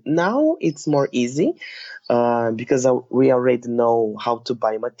do. Now it's more easy because we already know how to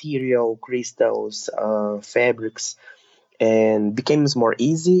buy material, crystals, fabrics, and becomes more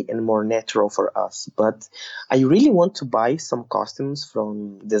easy and more natural for us. But I really want to buy some costumes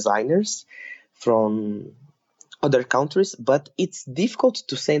from designers from other countries, but it's difficult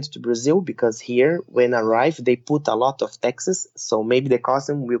to send to Brazil because here when arrive they put a lot of taxes, so maybe the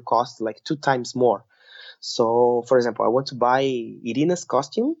costume will cost like two times more. So for example, I want to buy Irina's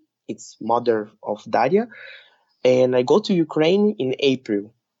costume, it's mother of Daria, and I go to Ukraine in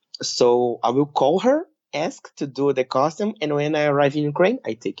April. So I will call her, ask to do the costume, and when I arrive in Ukraine,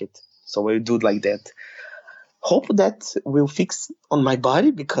 I take it. So I will do it like that. Hope that will fix on my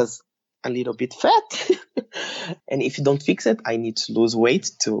body because I'm a little bit fat. And if you don't fix it, I need to lose weight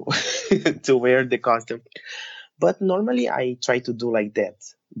to to wear the costume. But normally I try to do like that.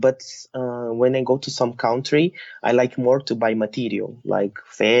 But when I go to some country, I like more to buy material like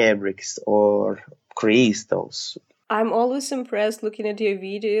fabrics or crystals. I'm always impressed looking at your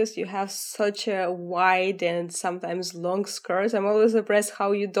videos. You have such a wide and sometimes long skirts. I'm always impressed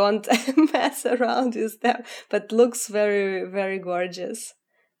how you don't mess around with them, but looks very gorgeous.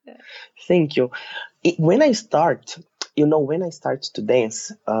 Thank you. When I start, when I start to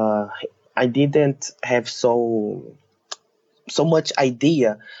dance, I didn't have so much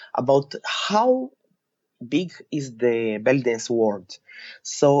idea about how big is the belly dance world.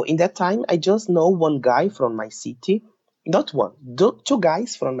 So in that time, I just know one guy from my city, not one, two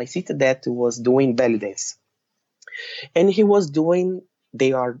guys from my city that was doing belly dance, and he was doing,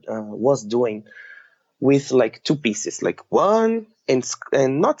 they are was doing with like two pieces, like one and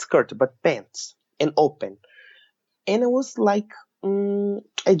not skirt but pants and open. And I was like,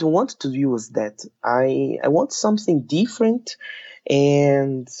 I don't want to use that. I want something different,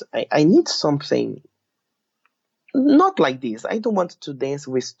 and I need something not like this. I don't want to dance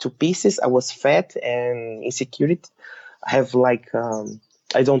with two pieces. I was fat and insecure. I have like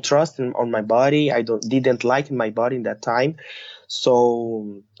I don't trust on my body. I don't didn't like my body in that time.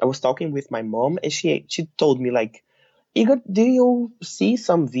 So I was talking with my mom, and she told me like, Igor, do you see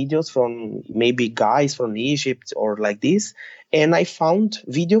some videos from maybe guys from Egypt or like this? And I found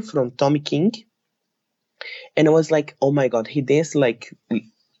video from Tommy King, and I was like, oh my god, he danced like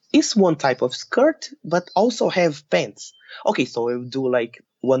is one type of skirt, but also have pants. Okay, so I will do like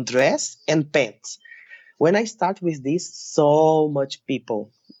one dress and pants. When I start with this, so much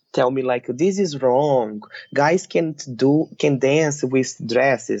people tell me like this is wrong. Guys can dance with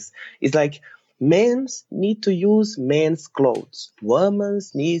dresses. It's like men's need to use men's clothes.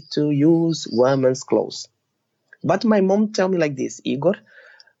 Women's need to use women's clothes. But my mom tell me like this, Igor,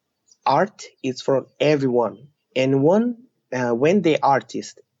 art is for everyone, and when the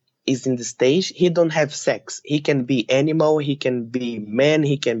artist is in the stage, he don't have sex. He can be animal, he can be man,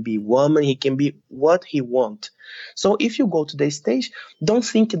 he can be woman, he can be what he want. So if you go to the stage, don't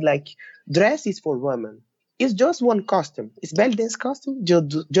think like dress is for women. It's just one costume. It's belly dance costume.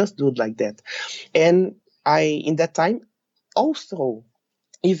 Just do it like that. And I in that time also,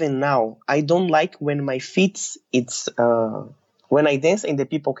 even now, I don't like when my feet it's when I dance and the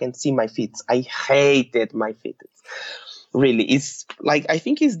people can see my feet. I hated my feet. Really, it's like I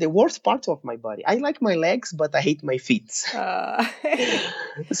think it's the worst part of my body. I like my legs, but I hate my feet. Uh,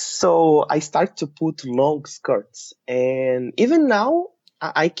 So I start to put long skirts, and even now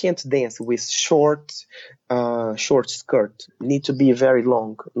I can't dance with short skirt. Need to be very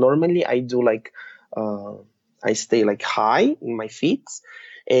long. Normally I do like uh, I stay like high in my feet,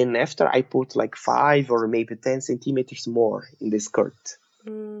 and after I put like 5 or maybe 10 centimeters more in the skirt.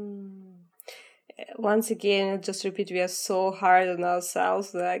 mm. Once again, I'll just repeat, we are so hard on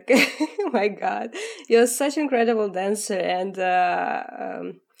ourselves. Like, oh my God, you're such an incredible dancer. And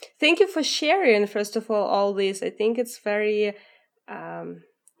thank you for sharing, first of all this. I think it's very um,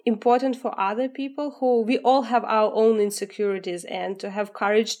 important for other people who we all have our own insecurities, and to have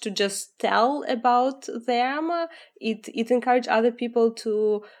courage to just tell about them. It encourages other people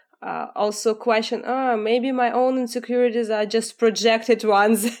to also question, oh, maybe my own insecurities are just projected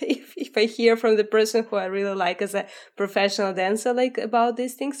ones. If I hear from the person who I really like as a professional dancer, like about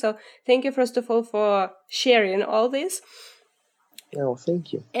these things. So thank you, first of all, for sharing all this. Oh,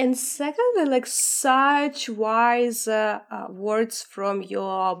 thank you. And secondly, like such wise words from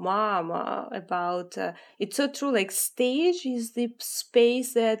your mom about it's so true. Like stage is the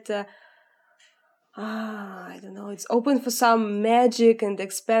space that I don't know. It's open for some magic and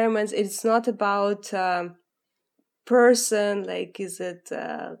experiments. It's not about person, like is it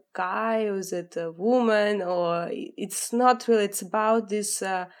a guy or is it a woman, or it's not really, it's about this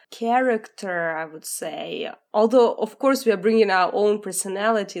character, I would say, although of course we are bringing our own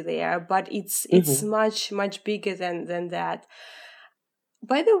personality there, but it's Hmm. much bigger than that.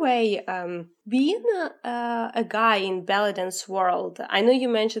 By the way, being a guy in ballet dance world, I know you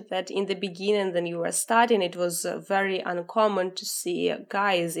mentioned that in the beginning when you were starting, it was very uncommon to see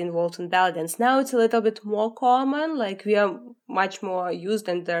guys involved in ballet dance. Now it's a little bit more common, like we are much more used,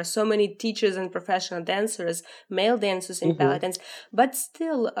 and there are so many teachers and professional dancers, male dancers in ballet Hmm. dance. But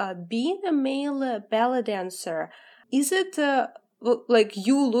still, being a male ballet dancer, is it like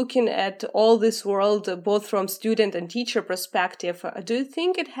you looking at all this world both from student and teacher perspective, do you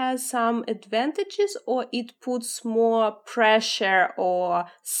think it has some advantages, or it puts more pressure or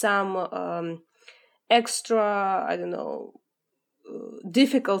some extra, I don't know,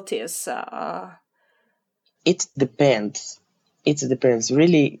 difficulties? It depends. It depends.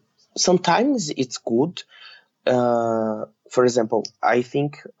 Really, sometimes it's good. For example, I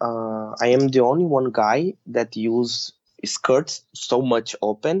think I am the only one guy that use skirts so much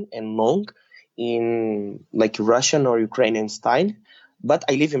open and long in like Russian or Ukrainian style. But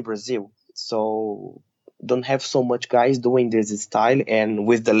I live in Brazil, so don't have so much guys doing this style and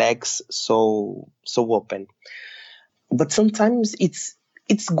with the legs so open. But sometimes it's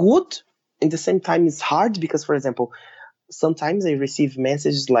good. In the same time, it's hard because, for example, sometimes I receive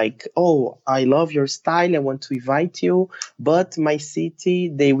messages like, "Oh, I love your style. I want to invite you, but my city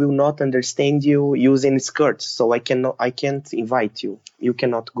they will not understand you using skirts, so I can't invite you. You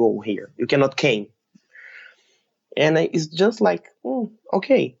cannot go here. You cannot came." And it's just like,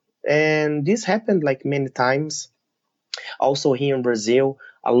 okay. And this happened like many times. Also here in Brazil,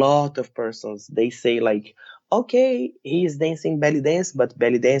 a lot of persons they say like, okay, he is dancing belly dance, but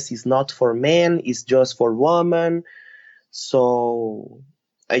belly dance is not for men. It's just for women. So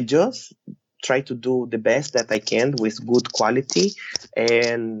I just try to do the best that I can with good quality,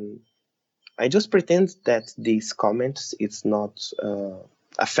 and I just pretend that these comments it's not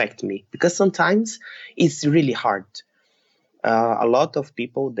affect me, because sometimes it's really hard. A lot of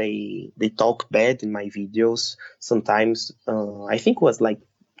people they talk bad in my videos. Sometimes I think it was like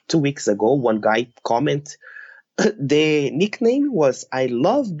 2 weeks ago, one guy comment the nickname was "I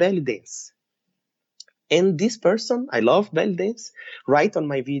love belly dance." And this person, I love belly dance, write on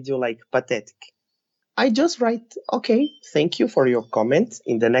my video like pathetic. I just write, okay, thank you for your comment.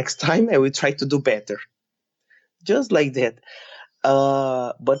 In the next time, I will try to do better. Just like that.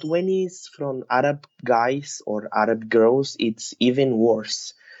 But when it's from Arab guys or Arab girls, it's even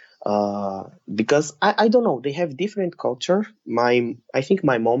worse. Because I don't know, they have different culture. I think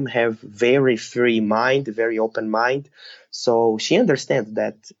my mom have very free mind, very open mind, so she understands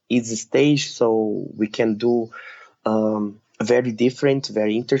that it's a stage, so we can do very different,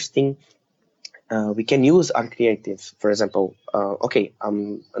 very interesting. We can use our creative. For example, okay,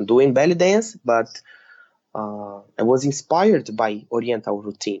 I'm doing belly dance, but I was inspired by Oriental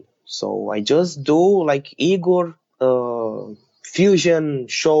routine. So I just do like Igor fusion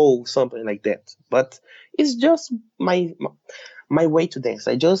show, something like that. But it's just my way to dance.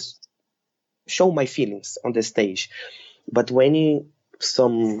 I just show my feelings on the stage. But when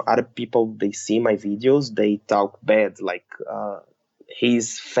some other people they see my videos, they talk bad like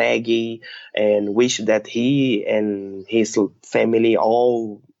he's faggy and wish that he and his family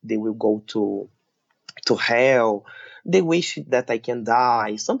all they will go to hell. They wish that I can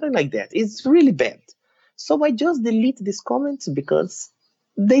die, something like that. It's really bad. So I just delete these comments because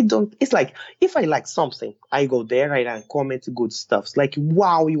they don't. It's like if I like something, I go there, I comment good stuff. It's like,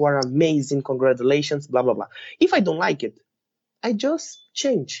 wow, you are amazing, congratulations, blah blah blah. If I don't like it, I just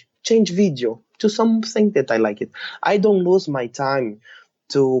change video to something that I like it. I don't lose my time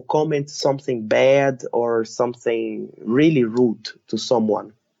to comment something bad or something really rude to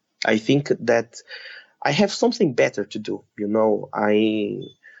someone. I think that I have something better to do.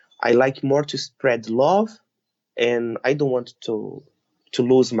 I like more to spread love, and I don't want to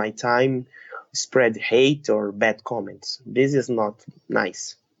lose my time spread hate or bad comments. This is not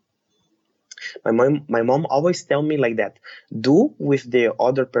nice. My mom always tell me like that. Do with the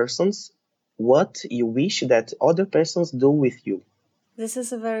other persons what you wish that other persons do with you. This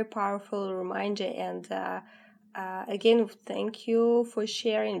is a very powerful reminder, and again, thank you for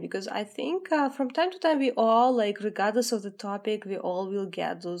sharing, because I think from time to time we all, like, regardless of the topic, we all will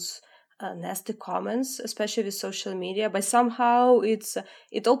get those nasty comments, especially with social media. But somehow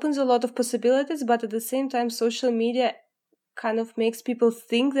it opens a lot of possibilities, but at the same time, social media kind of makes people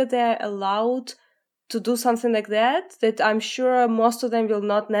think that they're allowed to do something like that I'm sure most of them will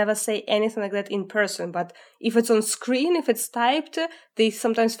not never say anything like that in person. But if it's on screen, if it's typed, they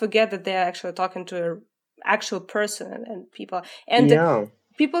sometimes forget that they're actually talking to an actual person and people. And Yeah,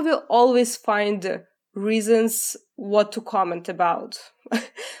 people will always find reasons what to comment about. yeah.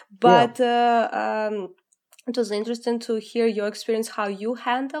 But it was interesting to hear your experience, how you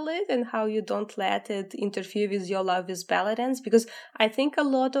handle it and how you don't let it interfere with your love with ballet dance. Because I think a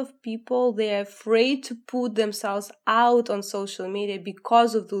lot of people, they're afraid to put themselves out on social media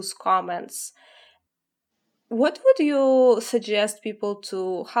because of those comments. What would you suggest people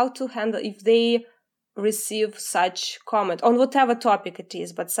to how to handle if they receive such comment on whatever topic it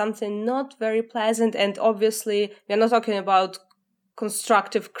is, but something not very pleasant? And obviously we're not talking about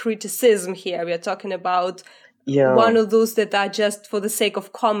constructive criticism here. We are talking about Yeah. one of those that are just for the sake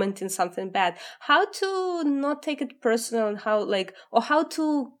of commenting something bad. How to not take it personal, and how, like, or how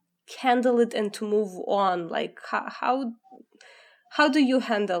to handle it and to move on? Like, how do you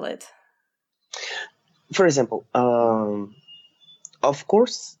handle it? For example, of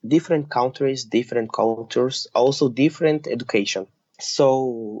course, different countries, different cultures, also different education.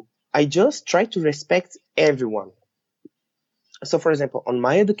 So I just try to respect everyone. So, for example, on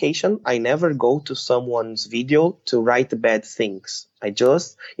my education, I never go to someone's video to write bad things.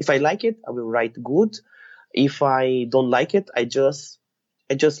 If I like it, I will write good. If I don't like it, I just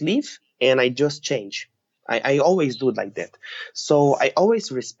leave and I just change. I always do like that. So I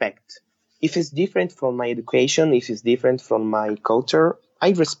always respect. if it's different from my education, if it's different from my culture,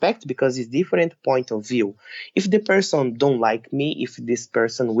 I respect because it's different point of view. If the person don't like me, if this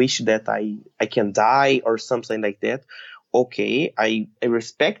person wish that I can die or something like that, okay, I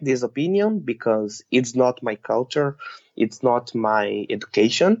respect this opinion because it's not my culture, it's not my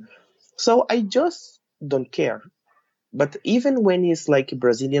education. So I just don't care. But even when it's like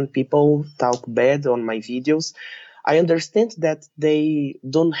Brazilian people talk bad on my videos, I understand that they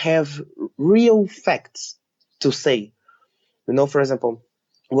don't have real facts to say. You know, for example,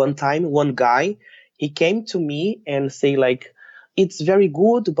 one time, one guy, he came to me and say like, it's very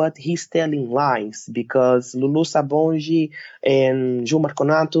good, but he's telling lies because Lulu Sabonji and Ju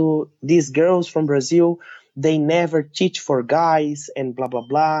Marconato, these girls from Brazil, they never teach for guys and blah blah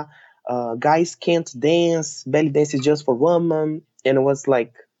blah. Guys can't dance. Belly dance is just for women. And it was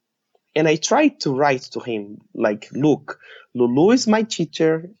like, and I tried to write to him, like, look, Lulu is my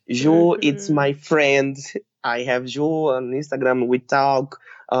teacher, Ju it's Mm-hmm. my friend. I have Ju on Instagram, we talk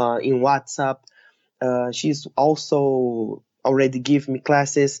in WhatsApp. She's also already give me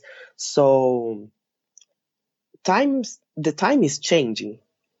classes. So the time is changing.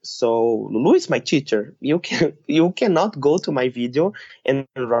 So Lulu is my teacher. You cannot go to my video and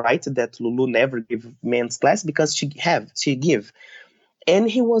write that Lulu never give men's class because she give. And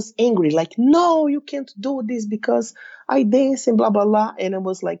he was angry, like, no, you can't do this because I dance and blah blah blah. And I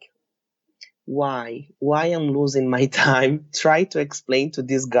was like, why I'm losing my time try to explain to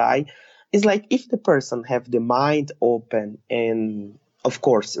this guy. It's like, if the person have the mind open and of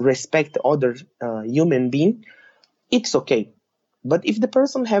course respect other human being, it's okay. But if the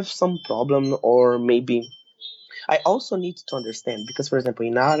person have some problem, or maybe, I also need to understand, because for example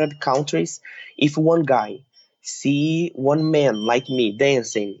in Arab countries, if one guy see one man like me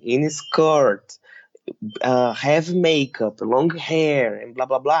dancing in a skirt, have makeup, long hair, and blah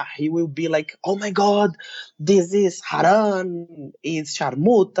blah blah, he will be like, "Oh my God, this is haram, it's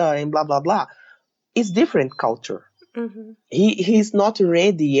sharmuta, and blah blah blah." It's different culture. Mm-hmm. He's not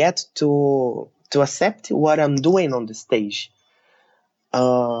ready yet to accept what I'm doing on the stage.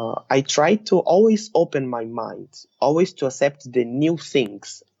 I try to always open my mind, always to accept the new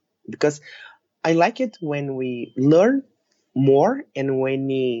things, because I like it when we learn more and when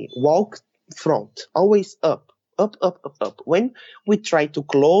we walk front, always up, up, up, up, up. When we try to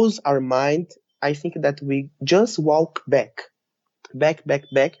close our mind, I think that we just walk back, back, back,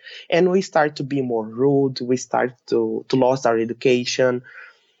 back, and we start to be more rude. We start to lose our education.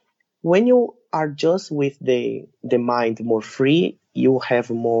 When you are just with the mind more free, you have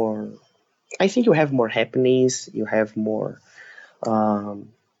more. I think you have more happiness. You have more um,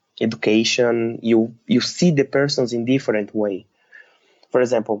 education. You see the persons in different way. For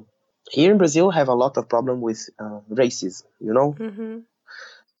example, here in Brazil, have a lot of problem with racism. You know, Mm-hmm.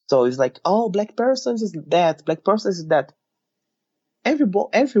 so it's like, oh, black persons is that, black persons is that.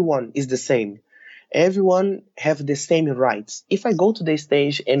 Everyone is the same. Everyone have the same rights. If I go to the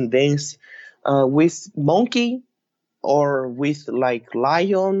stage and dance with monkey, or with like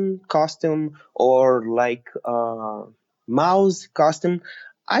lion costume, or like mouse costume,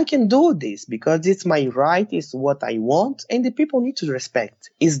 I can do this because it's my right, it's what I want, and the people need to respect.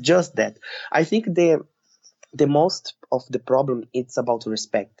 It's just that. I think the most of the problem, it's about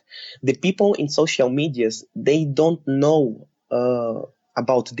respect. The people in social medias, they don't know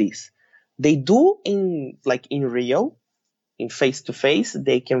about this. They do in like in real, in face to face,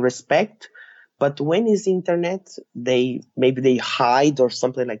 they can respect, but when it's internet, they maybe they hide or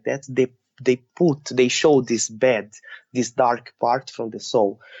something like that. They show this bad, this dark part from the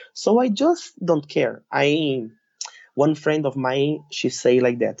soul. So I just don't care. I One friend of mine, she say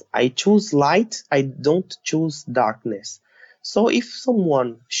like that, I choose light, I don't choose darkness. So if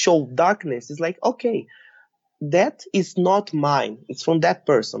someone show darkness, it's like, okay, that is not mine, it's from that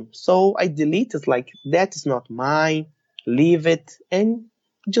person. So I delete it, like, that is not mine, leave it, and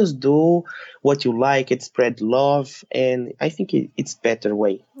just do what you like. It spread love, and I think it's better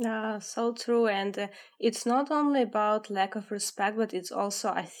way. So true. And it's not only about lack of respect, but it's also,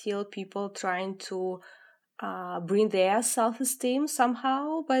 I feel, people trying to bring their self esteem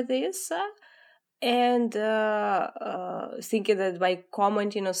somehow by this. And thinking that by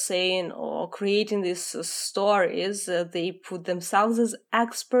commenting or saying or creating these stories, they put themselves as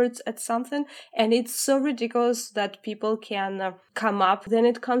experts at something. And it's so ridiculous that people can come up. Then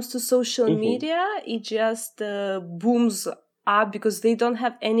it comes to social Hmm. media, it just booms up because they don't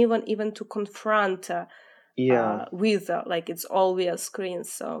have anyone even to confront Yeah, with. Like it's all via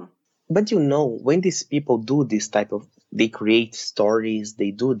screens. So. but you know, when these people do this type of, they create stories,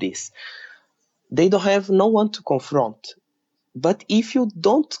 they do this, they don't have no one to confront. But if you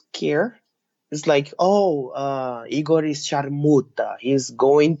don't care, It's like, oh, Igor is charmuta. He's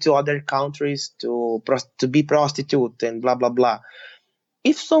going to other countries to be prostitute and blah blah blah.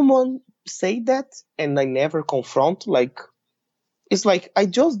 If someone say that and I never confront, like, it's like I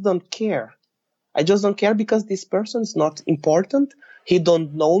just don't care. I just don't care because this person is not important. He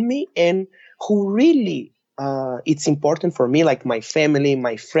don't know me, and who really it's important for me, like my family,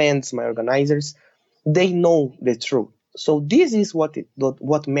 my friends, my organizers. They know the truth. So this is what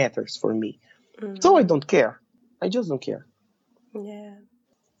matters for me. So I Mhm. don't care. I just don't care. Yeah.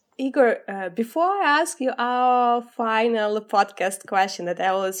 Igor, before I ask you our final podcast question that I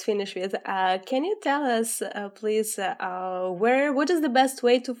always finish with, can you tell us, please, what is the best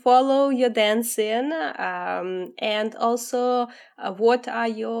way to follow your dancing, and also what are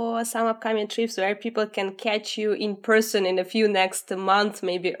your some upcoming trips where people can catch you in person in a few next month,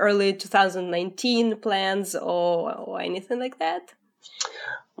 maybe early 2019 plans or anything like that?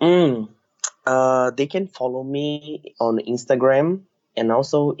 Mm. They can follow me on Instagram and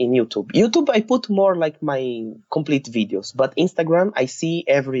also in YouTube. YouTube, I put more like my complete videos, but Instagram, I see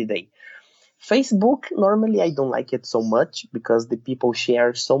every day. Facebook, normally I don't like it so much because the people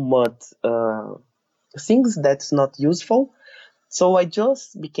share so much things that's not useful. So I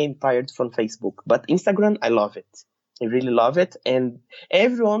just became tired from Facebook. But Instagram, I love it. I really love it. And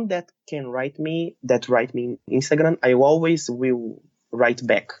everyone that can write me in Instagram, I always will write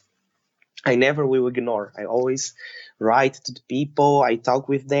back. I never will ignore. I always write to the people. I talk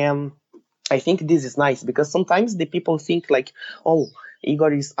with them. I think this is nice because sometimes the people think like, oh,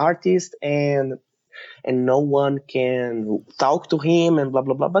 Igor is artist and no one can talk to him and blah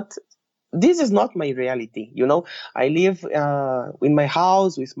blah blah. But this is not my reality. I live in my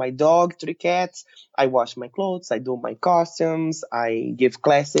house with my dog, three cats. I wash my clothes. I do my costumes. I give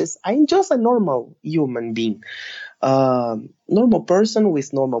classes. I'm just a normal human being, normal person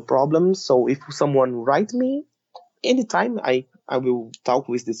with normal problems. So if someone write me anytime, I will talk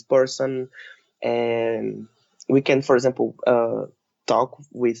with this person, and we can, for example, talk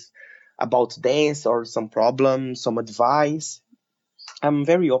with about dance or some problem, some advice. I'm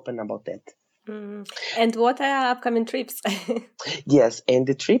very open about that. Mm. And what are upcoming trips? Yes, and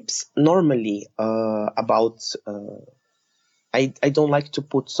the trips normally about I don't like to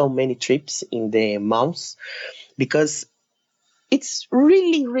put so many trips in the months because it's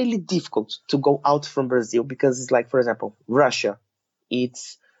really really difficult to go out from Brazil because it's like, for example, Russia.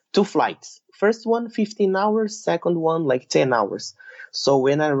 It's two flights. First one 15 hours, second one like 10 hours. So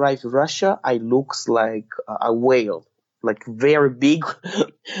when I arrive in Russia, I looks like a whale, like very big.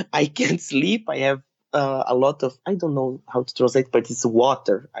 I can't sleep. I have a lot of, I don't know how to translate, but it's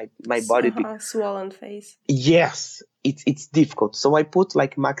water. My body Swollen face. Yes, it's difficult. So I put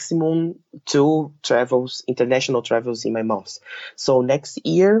like maximum two travels, international travels in my months. So next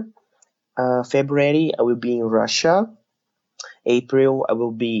year, February, I will be in Russia. April, I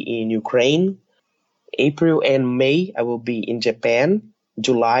will be in Ukraine. April and May, I will be in Japan.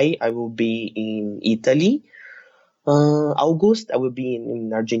 July, I will be in Italy. August, I will be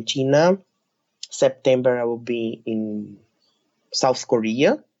in Argentina. September, I will be in South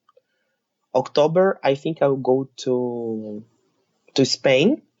Korea. October, I think I will go to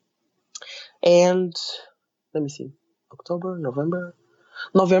Spain. And let me see, October, November.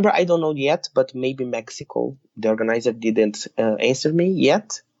 November, I don't know yet, but maybe Mexico. The organizer didn't answer me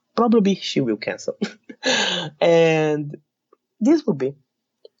yet. Probably she will cancel. And this will be.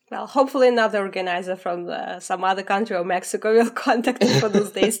 Well, hopefully another organizer from some other country or Mexico will contact you for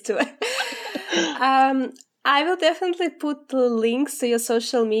those days too. um, I will definitely put the links to your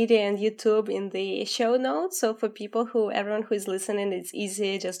social media and YouTube in the show notes. So for everyone who is listening, it's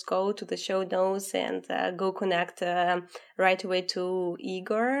easy. Just go to the show notes and go connect right away to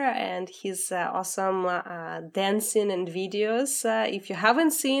Igor and his awesome dancing and videos. If you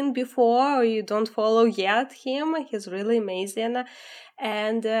haven't seen before or you don't follow yet him, he's really amazing.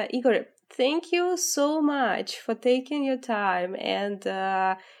 And Igor, thank you so much for taking your time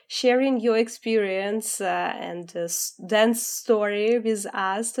and sharing your experience and dance story with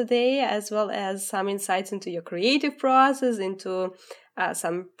us today, as well as some insights into your creative process, into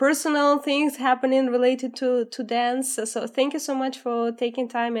some personal things happening related to dance. So thank you so much for taking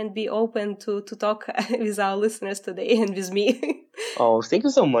time and be open to talk with our listeners today and with me. Oh, thank you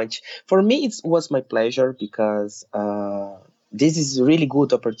so much. For me, it was my pleasure because this is a really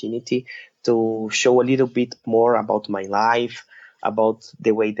good opportunity to show a little bit more about my life, about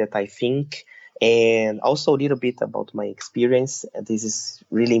the way that I think, and also a little bit about my experience. And this is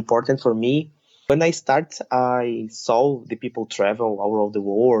really important for me. When I start, I saw the people travel all over the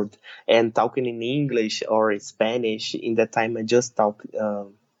world and talking in English or in Spanish. In that time, I just talk.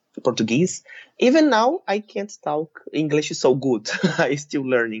 Portuguese. Even now, I can't talk English so good. I still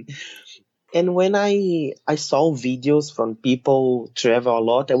learning. And when I saw videos from people travel a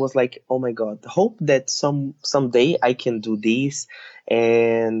lot, I was like, oh my God, hope that someday I can do this,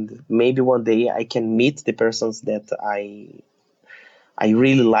 and maybe one day I can meet the persons that I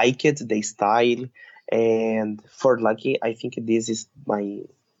really like it, they style. And for lucky, I think this is my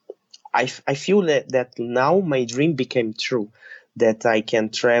I feel that now my dream became true, that I can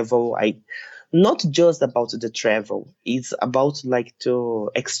travel. I not just about the travel, it's about like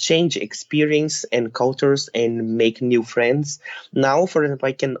to exchange experience and cultures and make new friends. Now, for example,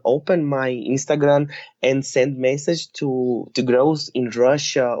 I can open my Instagram and send message to girls in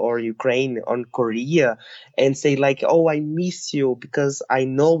Russia or Ukraine or Korea and say like, oh, I miss you because I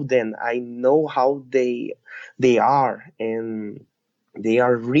know them, I know how they are, and they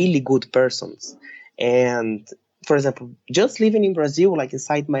are really good persons. And for example, just living in Brazil, like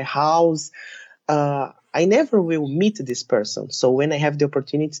inside my house, I never will meet this person. So when I have the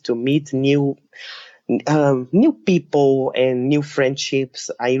opportunity to meet new people and new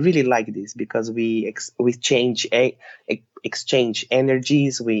friendships, I really like this because we exchange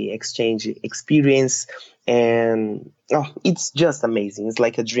energies, we exchange experience, and it's just amazing. It's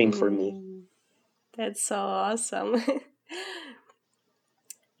like a dream for me. That's so awesome.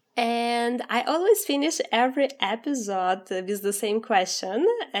 And I always finish every episode with the same question.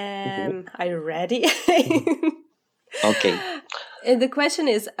 Mhm. Are you ready? Okay. And the question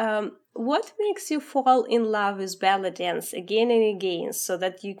is, what makes you fall in love with belly dance again and again so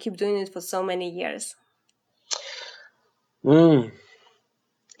that you keep doing it for so many years? Mm.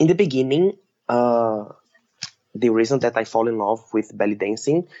 In the beginning, the reason that I fall in love with belly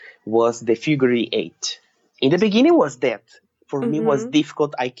dancing was the figure eight. In the beginning was that. For me was Mm-hmm.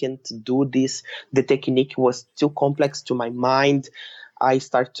 difficult. I can't do this. The technique was too complex to my mind. I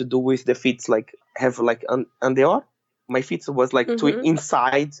start to do with the feet like have like under. My feet was like to Mm-hmm.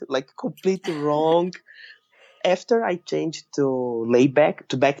 inside, like completely wrong. After I changed to layback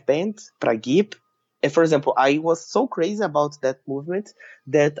to back bend, pragip. And for example, I was so crazy about that movement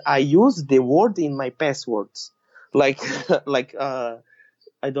that I used the word in my passwords, like like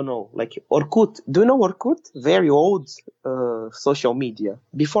I don't know, like Orkut. Do you know Orkut? Very old social media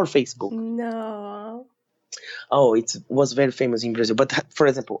before Facebook. No. Oh, it was very famous in Brazil. But for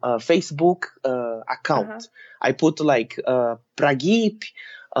example, Facebook Uh-huh. account, I put like Pragip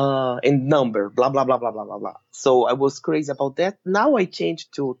and number, blah blah blah blah blah blah blah. So I was crazy about that. Now I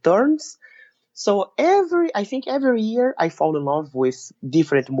changed to terms. So I think every year I fall in love with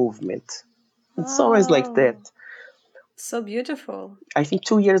different movement. It's always like that. Oh, so beautiful. I think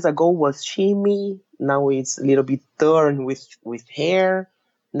 2 years ago was shimmy. Now it's a little bit turn with hair.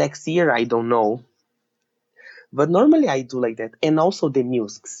 Next year I don't know. But normally I do like that. And also the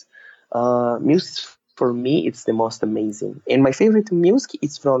musics. Music for me it's the most amazing. And my favorite music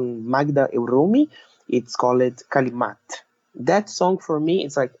is from Magda Eurumi. It's called Kalimat. That song for me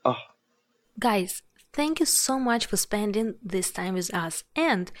it's like oh. Guys, thank you so much for spending this time with us.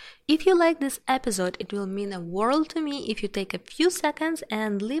 And if you like this episode, it will mean a world to me if you take a few seconds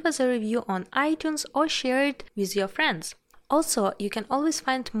and leave us a review on iTunes or share it with your friends. Also, you can always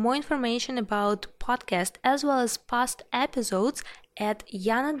find more information about podcast as well as past episodes at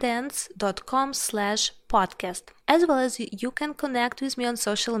yanadance.com/podcast. As well as you can connect with me on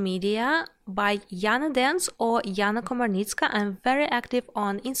social media by Yana Dance or Yana Komarnitska. I'm very active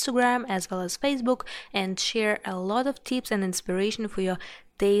on Instagram as well as Facebook and share a lot of tips and inspiration for your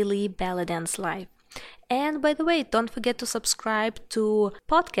daily belly dance life. And by the way, don't forget to subscribe to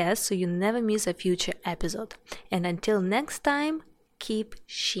podcasts so you never miss a future episode. And until next time, keep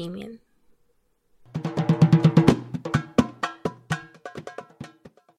shimmying.